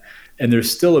that. And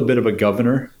there's still a bit of a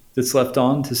governor that's left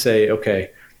on to say, okay,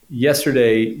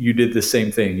 yesterday you did the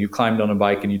same thing. You climbed on a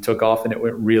bike and you took off and it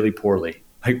went really poorly.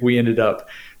 Like we ended up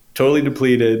totally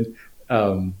depleted,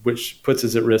 which puts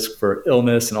us at risk for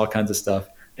illness and all kinds of stuff.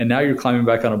 And now you're climbing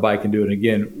back on a bike and doing it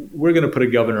again. We're going to put a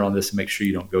governor on this and make sure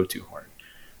you don't go too hard,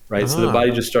 right? So the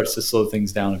body just starts to slow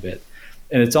things down a bit.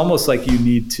 And it's almost like you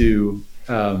need to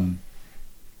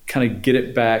kind of get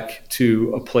it back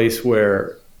to a place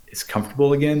where it's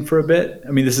comfortable again for a bit.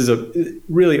 I mean, this is a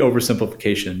really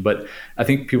oversimplification, but I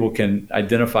think people can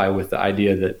identify with the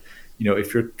idea that,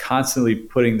 if you're constantly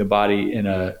putting the body in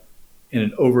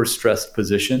an overstressed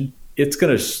position, it's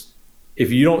going to,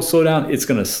 if you don't slow down, it's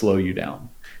going to slow you down.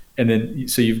 And then,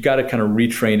 so you've got to kind of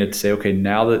retrain it to say, okay,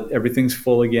 now that everything's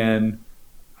full again,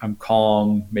 I'm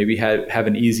calm, maybe have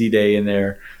an easy day in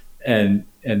there. And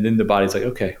then the body's like,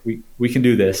 okay, we can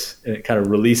do this. And it kind of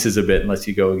releases a bit and lets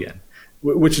you go again,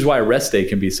 which is why a rest day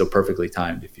can be so perfectly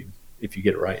timed if you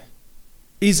get it right.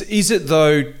 Is it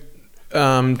though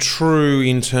true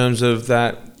in terms of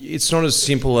that it's not as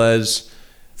simple as,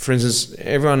 for instance,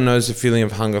 everyone knows the feeling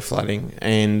of hunger flatting,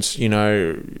 and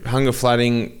hunger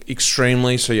flatting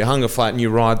extremely. So you hunger flat and you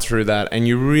ride through that and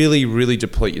you really, really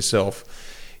deplete yourself.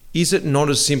 is it not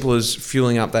as simple as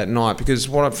fueling up that night? Because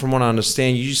from what I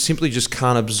understand, you simply just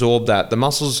can't absorb that. The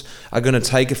muscles are going to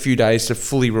take a few days to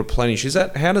fully replenish.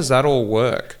 How does that all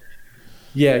work?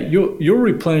 Yeah, you'll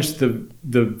replenish the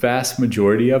vast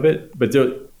majority of it, but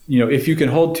if you can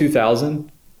hold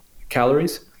 2,000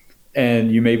 calories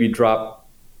and you maybe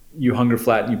you hunger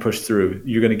flat and you push through,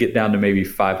 you're going to get down to maybe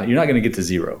 500. You're not going to get to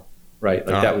zero, right?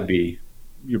 Like that would be,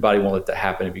 your body won't let that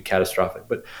happen. It'd be catastrophic.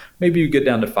 But maybe you get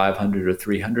down to 500 or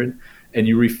 300 and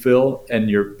you refill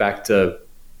and you're back to,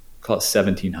 call it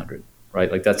 1,700,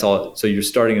 right? Like that's all. So you're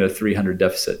starting at a 300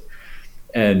 deficit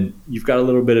and you've got a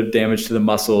little bit of damage to the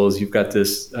muscles. You've got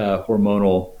this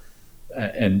hormonal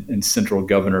and central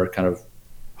governor kind of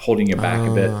holding you back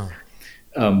a bit.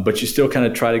 But you still kind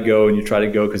of try to go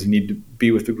because you need to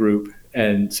be with the group.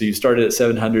 And so you started at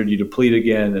 700, you deplete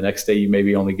again. The next day you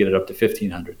maybe only get it up to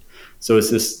 1,500. So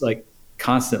it's this like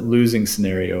constant losing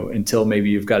scenario until maybe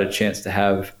you've got a chance to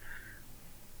have,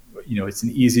 it's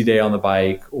an easy day on the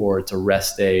bike or it's a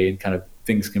rest day and kind of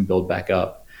things can build back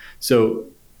up. So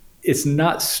it's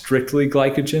not strictly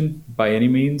glycogen by any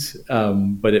means,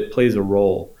 but it plays a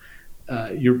role.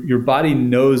 Your body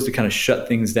knows to kind of shut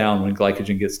things down when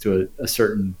glycogen gets to a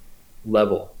certain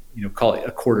level, call it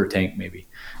a quarter tank maybe.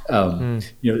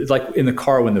 It's like in the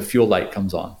car when the fuel light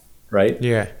comes on, right?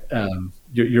 Yeah.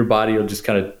 Your body will just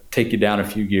kind of take you down a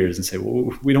few gears and say,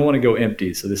 well, we don't want to go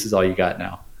empty, so this is all you got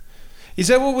now. Is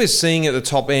that what we're seeing at the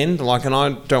top end? And I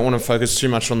don't want to focus too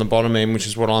much on the bottom end, which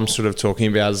is what I'm sort of talking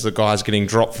about, as the guys getting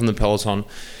dropped from the peloton.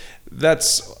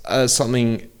 That's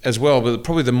something as well, but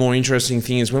probably the more interesting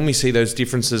thing is when we see those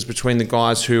differences between the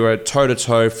guys who are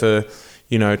toe-to-toe for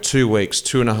 2 weeks,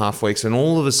 2.5 weeks, and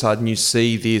all of a sudden you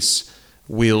see this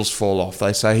wheels fall off.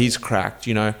 They say he's cracked,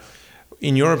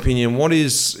 In your opinion, what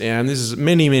is, and this is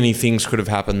many, many things could have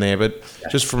happened there, but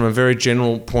just from a very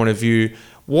general point of view,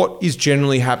 what is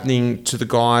generally happening to the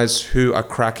guys who are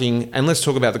cracking? And let's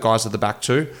talk about the guys at the back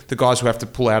too, the guys who have to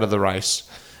pull out of the race,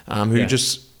 who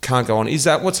just can't go on. Is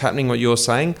that what's happening, what you're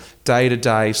saying? Day to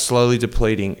day, slowly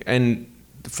depleting, and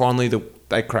finally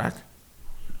they crack?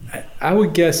 I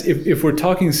would guess if we're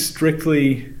talking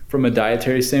strictly from a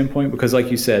dietary standpoint, because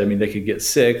like you said, they could get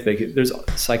sick, there's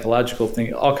psychological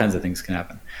things, all kinds of things can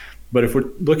happen. But if we're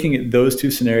looking at those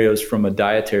two scenarios from a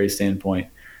dietary standpoint,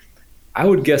 I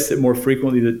would guess that more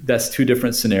frequently that's two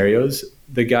different scenarios.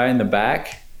 The guy in the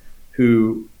back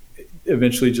who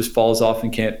eventually just falls off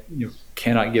and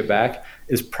cannot get back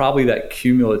is probably that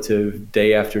cumulative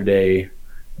day after day,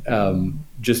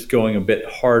 just going a bit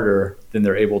harder than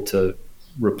they're able to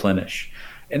replenish.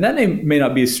 And that may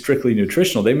not be strictly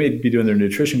nutritional. They may be doing their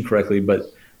nutrition correctly,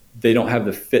 but they don't have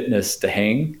the fitness to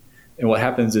hang. And what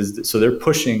happens is so they're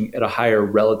pushing at a higher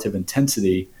relative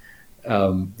intensity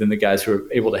than the guys who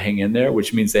are able to hang in there,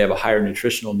 which means they have a higher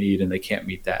nutritional need and they can't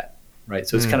meet that, right?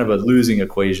 So it's kind of a losing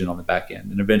equation on the back end.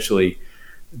 And eventually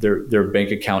their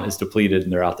bank account is depleted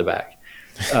and they're out the back.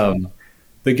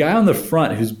 The guy on the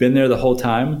front who's been there the whole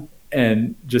time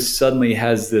and just suddenly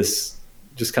has this,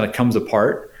 just kind of comes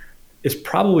apart, is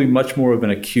probably much more of an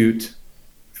acute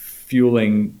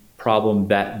fueling problem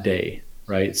that day,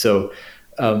 right? So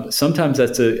sometimes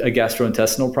that's a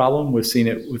gastrointestinal problem. We've seen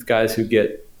it with guys who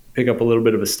pick up a little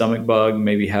bit of a stomach bug,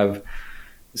 maybe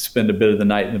spend a bit of the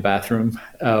night in the bathroom,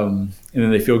 and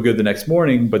then they feel good the next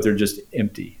morning, but they're just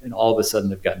empty, and all of a sudden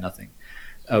they've got nothing.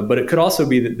 But it could also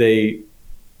be that they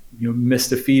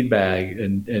missed a feed bag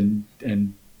and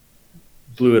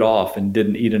blew it off and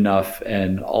didn't eat enough,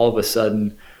 and all of a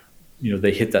sudden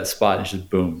they hit that spot and it's just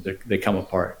boom, they come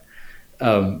apart.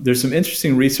 There's some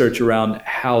interesting research around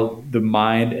how the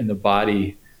mind and the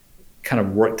body kind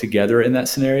of work together in that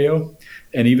scenario,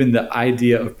 and even the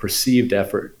idea of perceived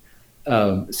effort.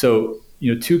 So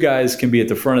two guys can be at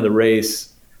the front of the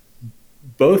race,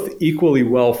 both equally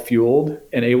well fueled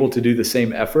and able to do the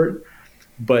same effort,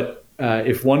 but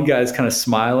if one guy's kind of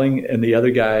smiling and the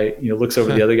other guy looks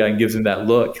over the other guy and gives him that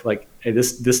look like, hey,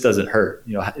 this doesn't hurt,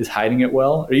 is hiding it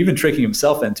well, or even tricking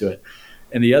himself into it,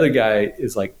 and the other guy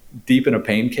is like deep in a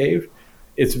pain cave,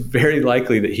 it's very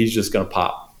likely that he's just going to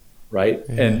pop, right?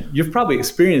 Yeah. And you've probably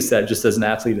experienced that just as an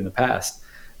athlete in the past.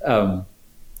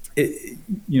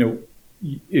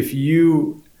 If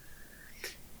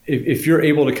you're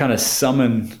able to kind of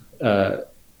summon a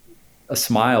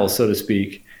smile, so to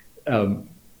speak,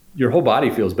 your whole body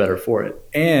feels better for it.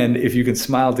 And if you can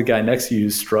smile at the guy next to you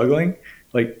who's struggling,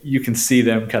 like you can see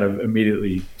them kind of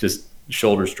immediately just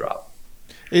shoulders drop.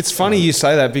 It's funny you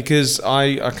say that, because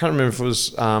I can't remember if it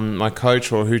was my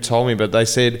coach or who told me, but they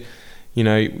said,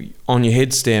 on your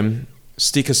head stem,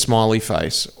 stick a smiley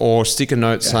face or stick a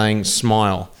note saying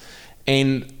smile.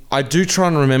 And I do try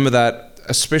and remember that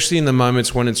especially in the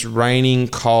moments when it's raining,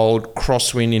 cold,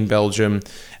 crosswind in Belgium,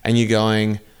 and you're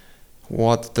going,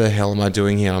 what the hell am I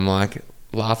doing here? I'm like,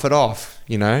 laugh it off,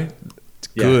 you know? It's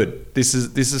good. This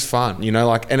is fun, you know,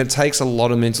 like, and it takes a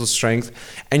lot of mental strength,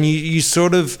 and you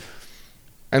sort of,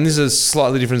 and this is a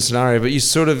slightly different scenario, but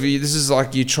this is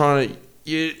like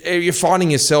you're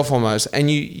fighting yourself almost,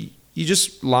 and you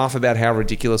just laugh about how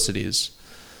ridiculous it is.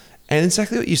 And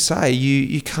exactly what you say,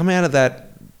 you come out of that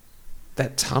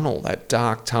tunnel, that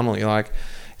dark tunnel, you're like, it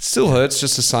still hurts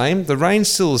just the same. The rain's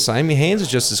still the same. Your hands are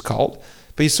just as cold,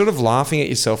 but you're sort of laughing at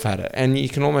yourself at it, and you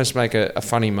can almost make a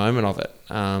funny moment of it.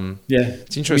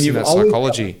 It's interesting, that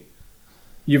psychology.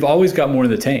 You've always got more in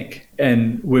the tank,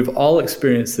 and we've all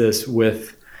experienced this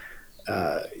with,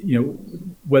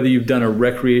 whether you've done a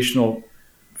recreational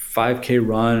 5K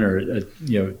run or a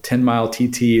 10-mile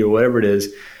TT or whatever it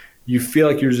is. You feel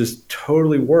like you're just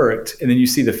totally worked, and then you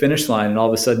see the finish line, and all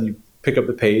of a sudden you pick up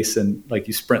the pace and like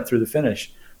you sprint through the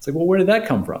finish. It's like, well, where did that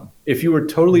come from? If you were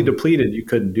totally depleted, you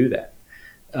couldn't do that.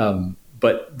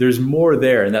 But there's more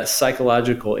there, and that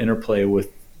psychological interplay with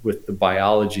the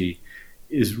biology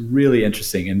is really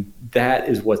interesting, and that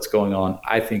is what's going on,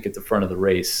 I think, at the front of the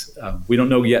race. We don't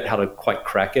know yet how to quite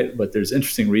crack it, but there's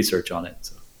interesting research on it.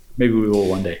 So maybe we will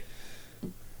one day.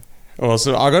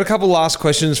 Awesome. I've got a couple last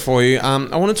questions for you.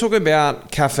 I want to talk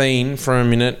about caffeine for a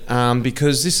minute,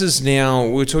 because this is now,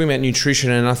 we're talking about nutrition,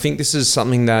 and I think this is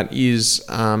something that is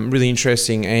really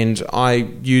interesting, and I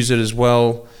use it as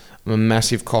well. I'm a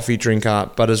massive coffee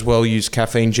drinker, but as well use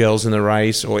caffeine gels in the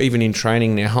race, or even in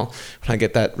training now. When I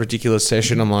get that ridiculous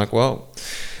session, I'm like, well,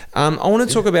 I want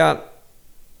to talk about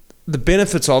the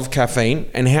benefits of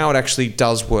caffeine and how it actually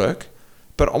does work.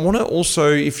 But I want to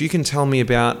also, if you can tell me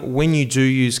about when you do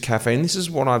use caffeine, this is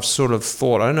what I've sort of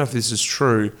thought. I don't know if this is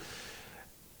true.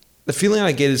 The feeling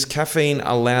I get is caffeine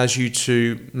allows you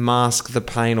to mask the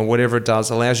pain, or whatever it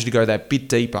does, allows you to go that bit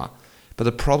deeper. But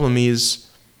the problem is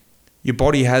your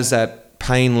body has that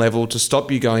pain level to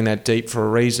stop you going that deep for a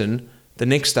reason. The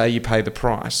next day you pay the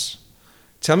price.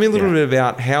 Tell me a little bit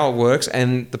about how it works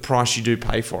and the price you do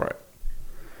pay for it.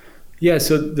 Yeah,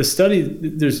 so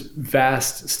there's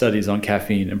vast studies on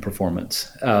caffeine and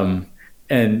performance.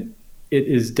 And it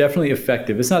is definitely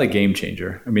effective. It's not a game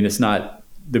changer. I mean, it's not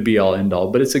the be all end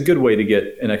all, but it's a good way to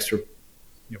get an extra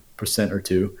percent or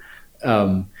two.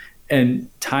 And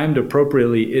timed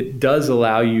appropriately, it does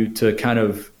allow you to kind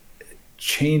of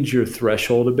change your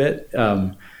threshold a bit.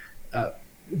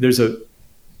 There's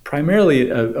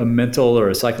primarily a mental or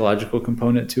a psychological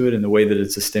component to it in the way that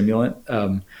it's a stimulant.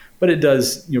 But it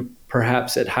does,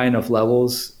 perhaps at high enough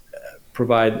levels,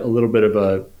 provide a little bit of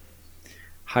a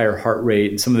higher heart rate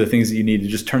and some of the things that you need to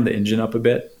just turn the engine up a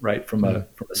bit, right, from a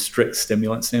strict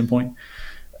stimulant standpoint.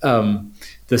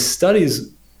 The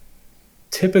studies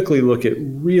typically look at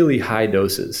really high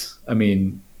doses. I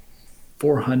mean,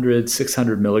 400,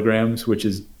 600 milligrams,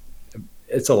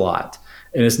 it's a lot.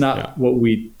 And it's not what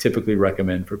we typically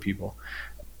recommend for people.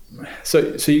 So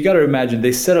you got to imagine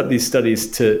they set up these studies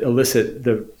to elicit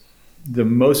the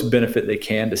most benefit they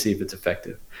can to see if it's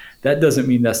effective. That doesn't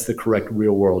mean that's the correct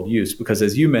real world use, because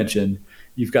as you mentioned,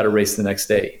 you've got to race the next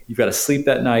day. You've got to sleep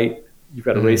that night. You've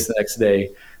got to race the next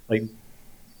day. Like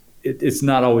it's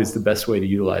not always the best way to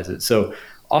utilize it. So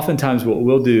oftentimes what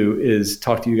we'll do is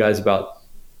talk to you guys about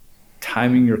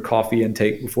timing your coffee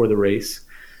intake before the race,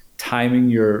 timing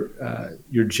your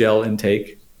gel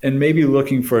intake, and maybe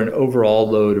looking for an overall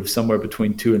load of somewhere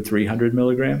between 200 and 300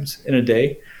 milligrams in a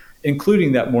day,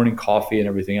 including that morning coffee and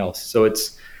everything else. So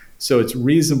it's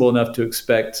reasonable enough to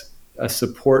expect a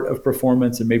support of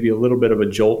performance and maybe a little bit of a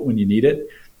jolt when you need it,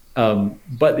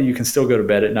 but that you can still go to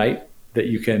bed at night, that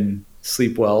you can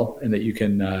sleep well, and that you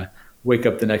can wake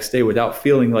up the next day without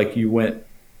feeling like you went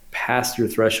past your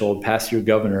threshold, past your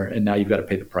governor, and now you've got to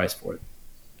pay the price for it.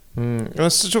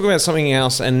 Let's talk about something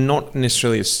else, and not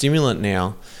necessarily a stimulant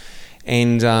now,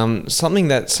 and something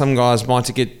that some guys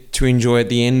might get to enjoy at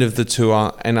the end of the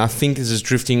tour, and I think this is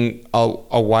drifting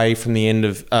away from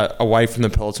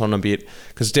the peloton a bit,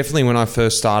 because definitely when I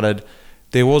first started,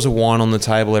 there was a wine on the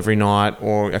table every night,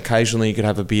 or occasionally you could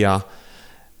have a beer,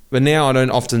 but now I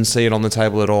don't often see it on the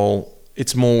table at all.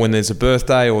 It's more when there's a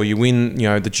birthday, or you win,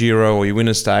 the Giro, or you win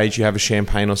a stage, you have a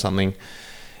champagne or something.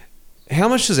 How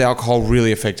much does alcohol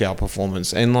really affect our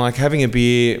performance? And like having a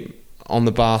beer on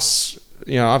the bus,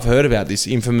 I've heard about this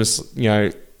infamous,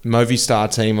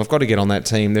 Movistar team. I've got to get on that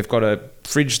team. They've got a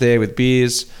fridge there with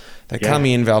beers. They come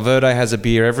in, Valverde has a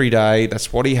beer every day.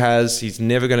 That's what he has. He's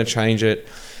never going to change it.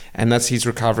 And that's his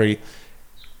recovery.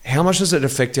 How much does it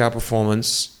affect our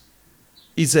performance?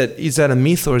 Is that a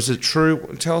myth, or is it true?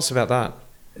 Tell us about that.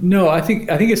 No, I think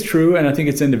it's true, and I think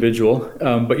it's individual.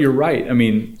 But you're right. I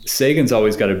mean, Sagan's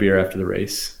always got a beer after the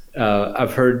race.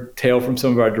 I've heard tale from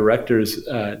some of our directors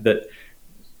that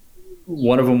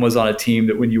one of them was on a team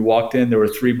that when you walked in, there were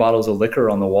 3 bottles of liquor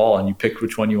on the wall, and you picked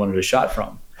which one you wanted a shot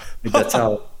from. Like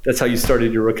that's how you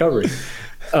started your recovery.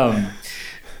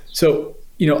 So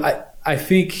I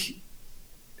think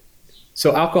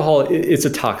so. Alcohol, it's a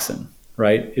toxin,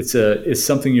 right? It's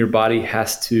something your body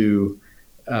has to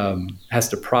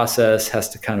process, has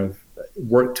to kind of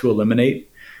work to eliminate.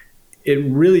 It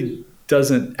really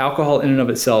doesn't. Alcohol in and of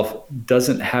itself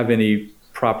doesn't have any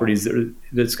properties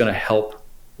that's going to help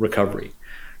recovery.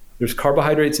 There's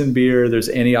carbohydrates in beer. There's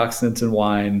antioxidants in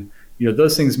wine.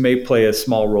 Those things may play a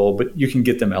small role, but you can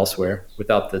get them elsewhere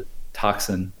without the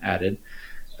toxin added.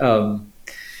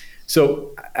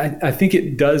 So I think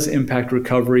it does impact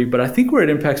recovery, but I think where it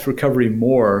impacts recovery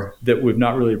more that we've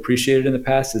not really appreciated in the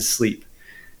past is sleep.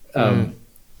 And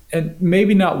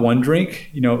maybe not one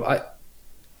drink.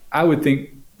 I would think,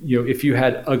 if you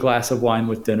had a glass of wine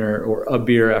with dinner or a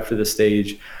beer after the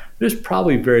stage, there's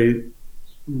probably very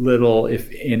little,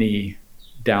 if any,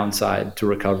 downside to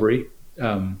recovery.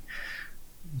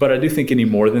 But I do think any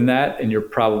more than that, and you're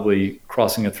probably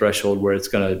crossing a threshold where it's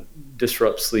going to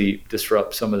disrupt sleep,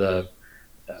 disrupt some of the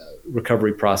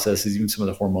recovery processes, even some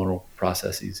of the hormonal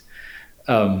processes.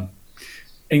 And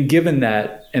given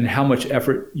that and how much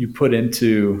effort you put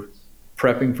into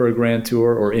prepping for a Grand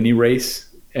Tour or any race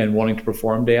and wanting to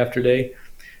perform day after day,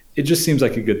 it just seems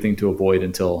like a good thing to avoid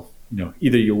until,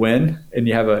 either you win and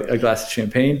you have a glass of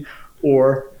champagne,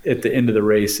 or at the end of the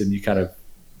race and you kind of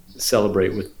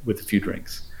celebrate with a few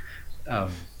drinks.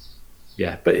 But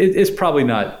it's probably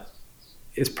not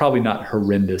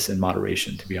horrendous in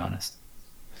moderation, to be honest.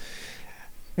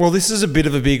 Well, this is a bit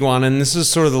of a big one, and this is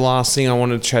sort of the last thing I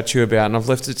wanted to chat to you about, and I've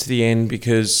left it to the end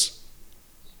because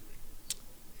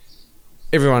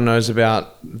everyone knows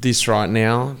about this right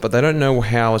now, but they don't know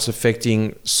how it's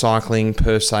affecting cycling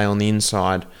per se on the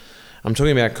inside. I'm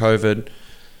talking about COVID.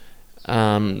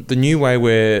 The new way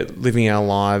we're living our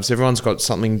lives, everyone's got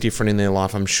something different in their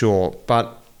life, I'm sure.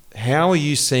 But how are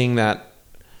you seeing that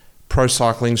pro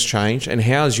cycling's changed, and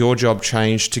how has your job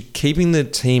changed to keeping the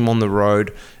team on the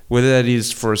road, whether that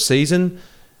is for a season,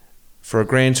 for a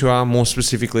Grand Tour, more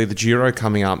specifically the Giro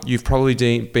coming up? You've probably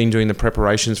been doing the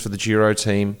preparations for the Giro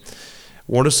team.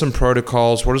 What are some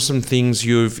protocols? What are some things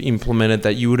you've implemented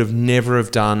that you would have never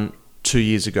have done 2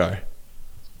 years ago?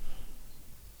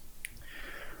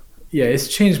 Yeah, it's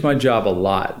changed my job a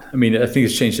lot. I mean, I think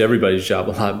it's changed everybody's job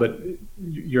a lot, but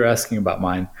you're asking about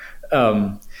mine.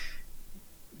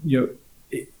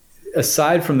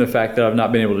 Aside from the fact that I've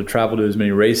not been able to travel to as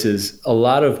many races, a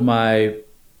lot of my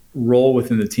role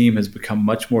within the team has become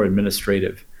much more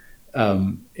administrative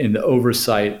in the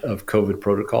oversight of COVID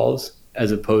protocols,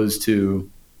 as opposed to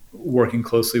working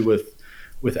closely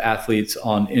with athletes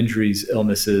on injuries,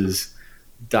 illnesses,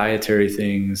 dietary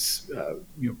things,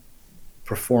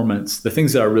 performance, the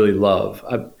things that I really love.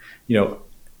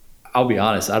 I'll be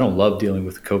honest, I don't love dealing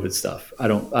with the COVID stuff. I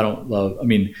don't love,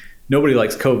 nobody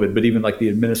likes COVID, but even like the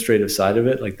administrative side of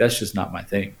it, like that's just not my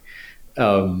thing.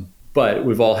 But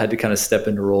we've all had to kind of step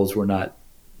into roles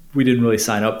we didn't really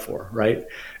sign up for, right?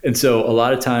 And so a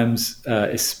lot of times,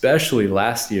 especially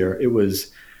last year, it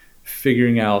was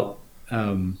figuring out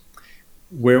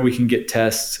where we can get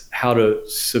tests, how to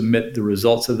submit the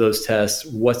results of those tests,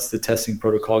 what's the testing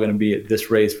protocol going to be at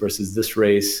this race versus this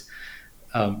race,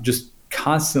 just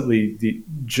constantly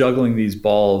juggling these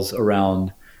balls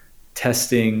around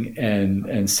testing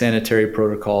and sanitary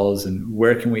protocols, and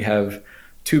where can we have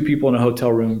 2 people in a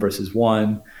hotel room versus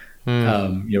 1.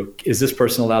 Is this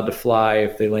person allowed to fly?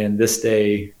 If they land this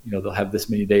day, they'll have this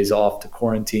many days off to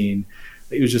quarantine.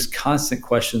 It was just constant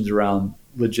questions around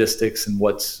logistics and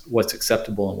what's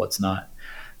acceptable and what's not.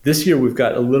 This year we've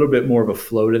got a little bit more of a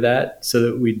flow to that, so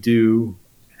that we do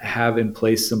have in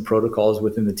place some protocols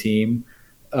within the team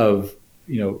of,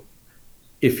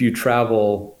 if you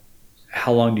travel,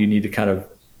 how long do you need to kind of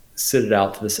sit it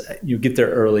out to this? You get there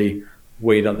early,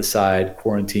 wait on the side,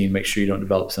 quarantine, make sure you don't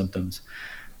develop symptoms.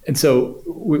 And so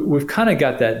we've kind of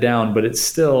got that down, but it's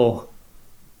still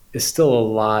a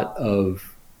lot of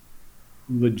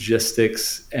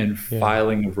logistics and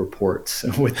filing of reports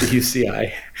with the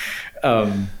UCI.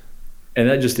 And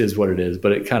that just is what it is,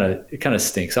 but it kind of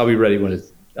stinks. I'll be ready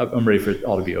I'm ready for it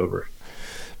all to be over.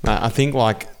 I think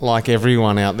like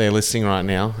everyone out there listening right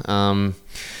now,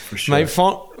 for sure. Mate,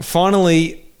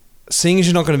 finally, seeing as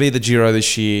you're not going to be at the Giro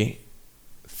this year,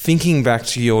 thinking back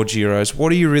to your Giros,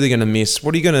 what are you really going to miss?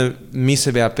 What are you going to miss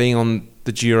about being on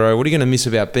the Giro? What are you going to miss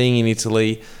about being in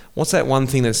Italy? What's that one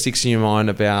thing that sticks in your mind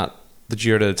about the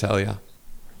Giro d'Italia?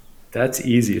 That's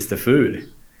easy. It's the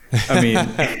food. I mean,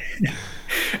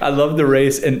 I love the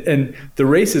race, and the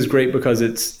race is great because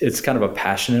it's kind of a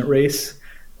passionate race.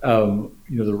 The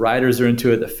riders are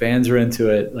into it, the fans are into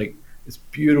it. Like, it's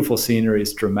beautiful scenery,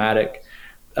 it's dramatic.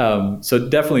 So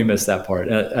definitely miss that part.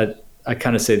 I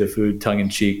kind of say the food tongue in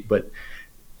cheek, but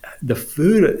the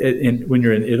food when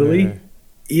you're in Italy,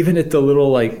 even at the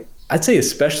little, like, I'd say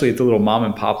especially at the little mom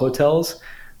and pop hotels,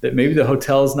 that maybe the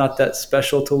hotel is not that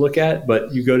special to look at,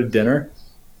 but you go to dinner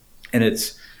and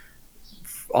it's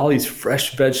all these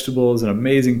fresh vegetables and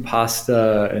amazing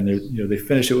pasta, and they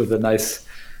finish it with a nice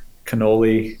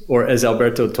cannoli, or as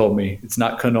Alberto told me, it's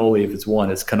not cannoli if it's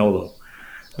one, it's cannolo.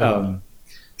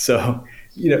 So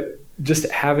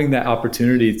just having that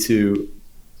opportunity to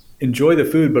enjoy the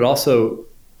food, but also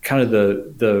kind of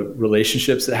the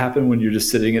relationships that happen when you're just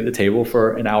sitting at the table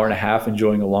for an hour and a half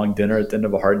enjoying a long dinner at the end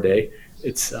of a hard day.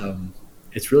 It's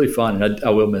really fun, and I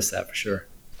will miss that for sure.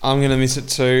 I'm going to miss it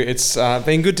too. It's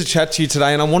been good to chat to you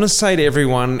today. And I want to say to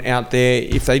everyone out there,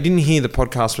 if they didn't hear the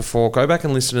podcast before, go back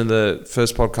and listen to the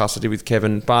first podcast I did with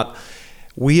Kevin. But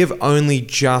we have only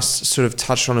just sort of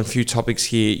touched on a few topics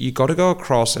here. You got to go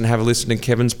across and have a listen to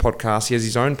Kevin's podcast. He has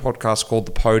his own podcast called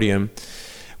The Podium,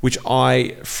 which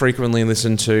I frequently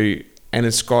listen to. And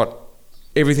it's got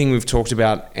everything we've talked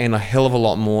about and a hell of a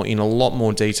lot more in a lot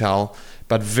more detail,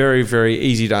 but very, very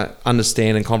easy to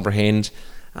understand and comprehend.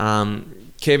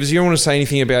 Kev, do you want to say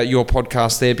anything about your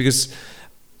podcast there? Because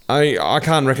I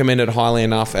can't recommend it highly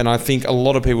enough, and I think a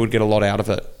lot of people would get a lot out of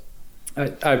it.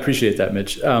 I appreciate that,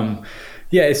 Mitch.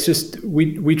 It's just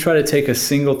we try to take a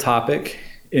single topic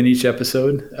in each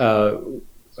episode,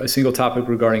 a single topic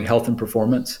regarding health and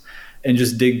performance, and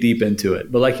just dig deep into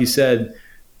it. But like you said,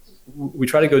 we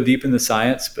try to go deep in the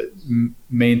science, but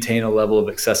maintain a level of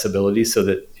accessibility so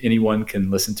that anyone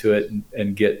can listen to it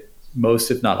and get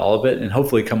most, if not all of it, and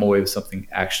hopefully come away with something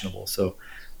actionable. So,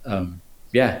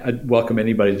 I'd welcome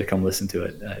anybody to come listen to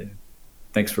it.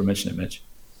 Thanks for mentioning it, Mitch.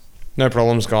 No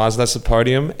problems, guys. That's The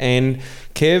Podium. And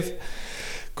Kev,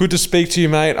 good to speak to you,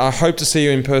 mate. I hope to see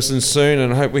you in person soon,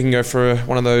 and I hope we can go for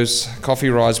one of those coffee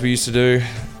rides we used to do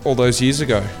all those years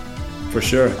ago. For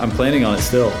sure. I'm planning on it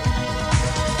still.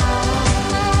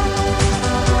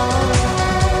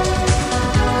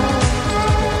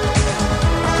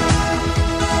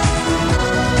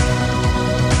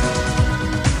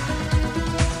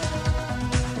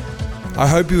 I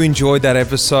hope you enjoyed that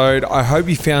episode. I hope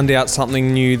you found out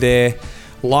something new there.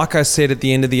 Like I said at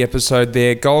the end of the episode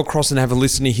there, go across and have a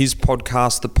listen to his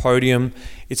podcast, The Podium.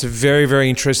 It's a very, very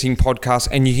interesting podcast,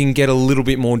 and you can get a little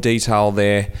bit more detail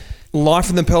there. Life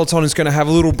in the Peloton is going to have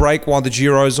a little break while the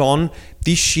Giro's on.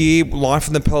 This year, Life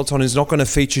in the Peloton is not going to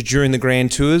feature during the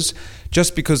Grand Tours,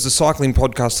 just because the Cycling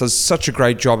Podcast does such a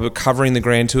great job of covering the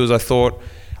Grand Tours. I thought,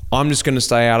 I'm just going to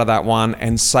stay out of that one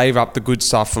and save up the good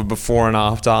stuff for before and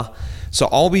after. So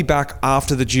I'll be back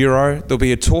after the Giro. There'll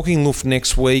be a Talking Luft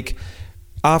next week.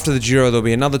 After the Giro, there'll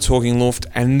be another Talking Luft.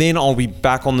 And then I'll be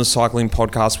back on the Cycling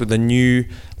Podcast with a new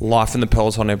Life in the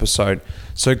Peloton episode.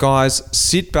 So guys,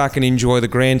 sit back and enjoy the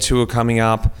Grand Tour coming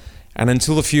up. And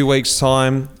until a few weeks'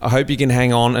 time, I hope you can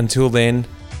hang on. Until then,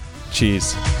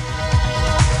 cheers.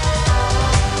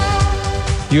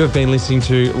 You have been listening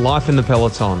to Life in the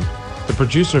Peloton. The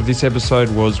producer of this episode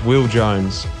was Will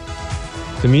Jones.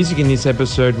 The music in this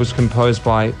episode was composed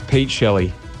by Pete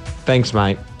Shelley. Thanks,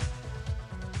 mate.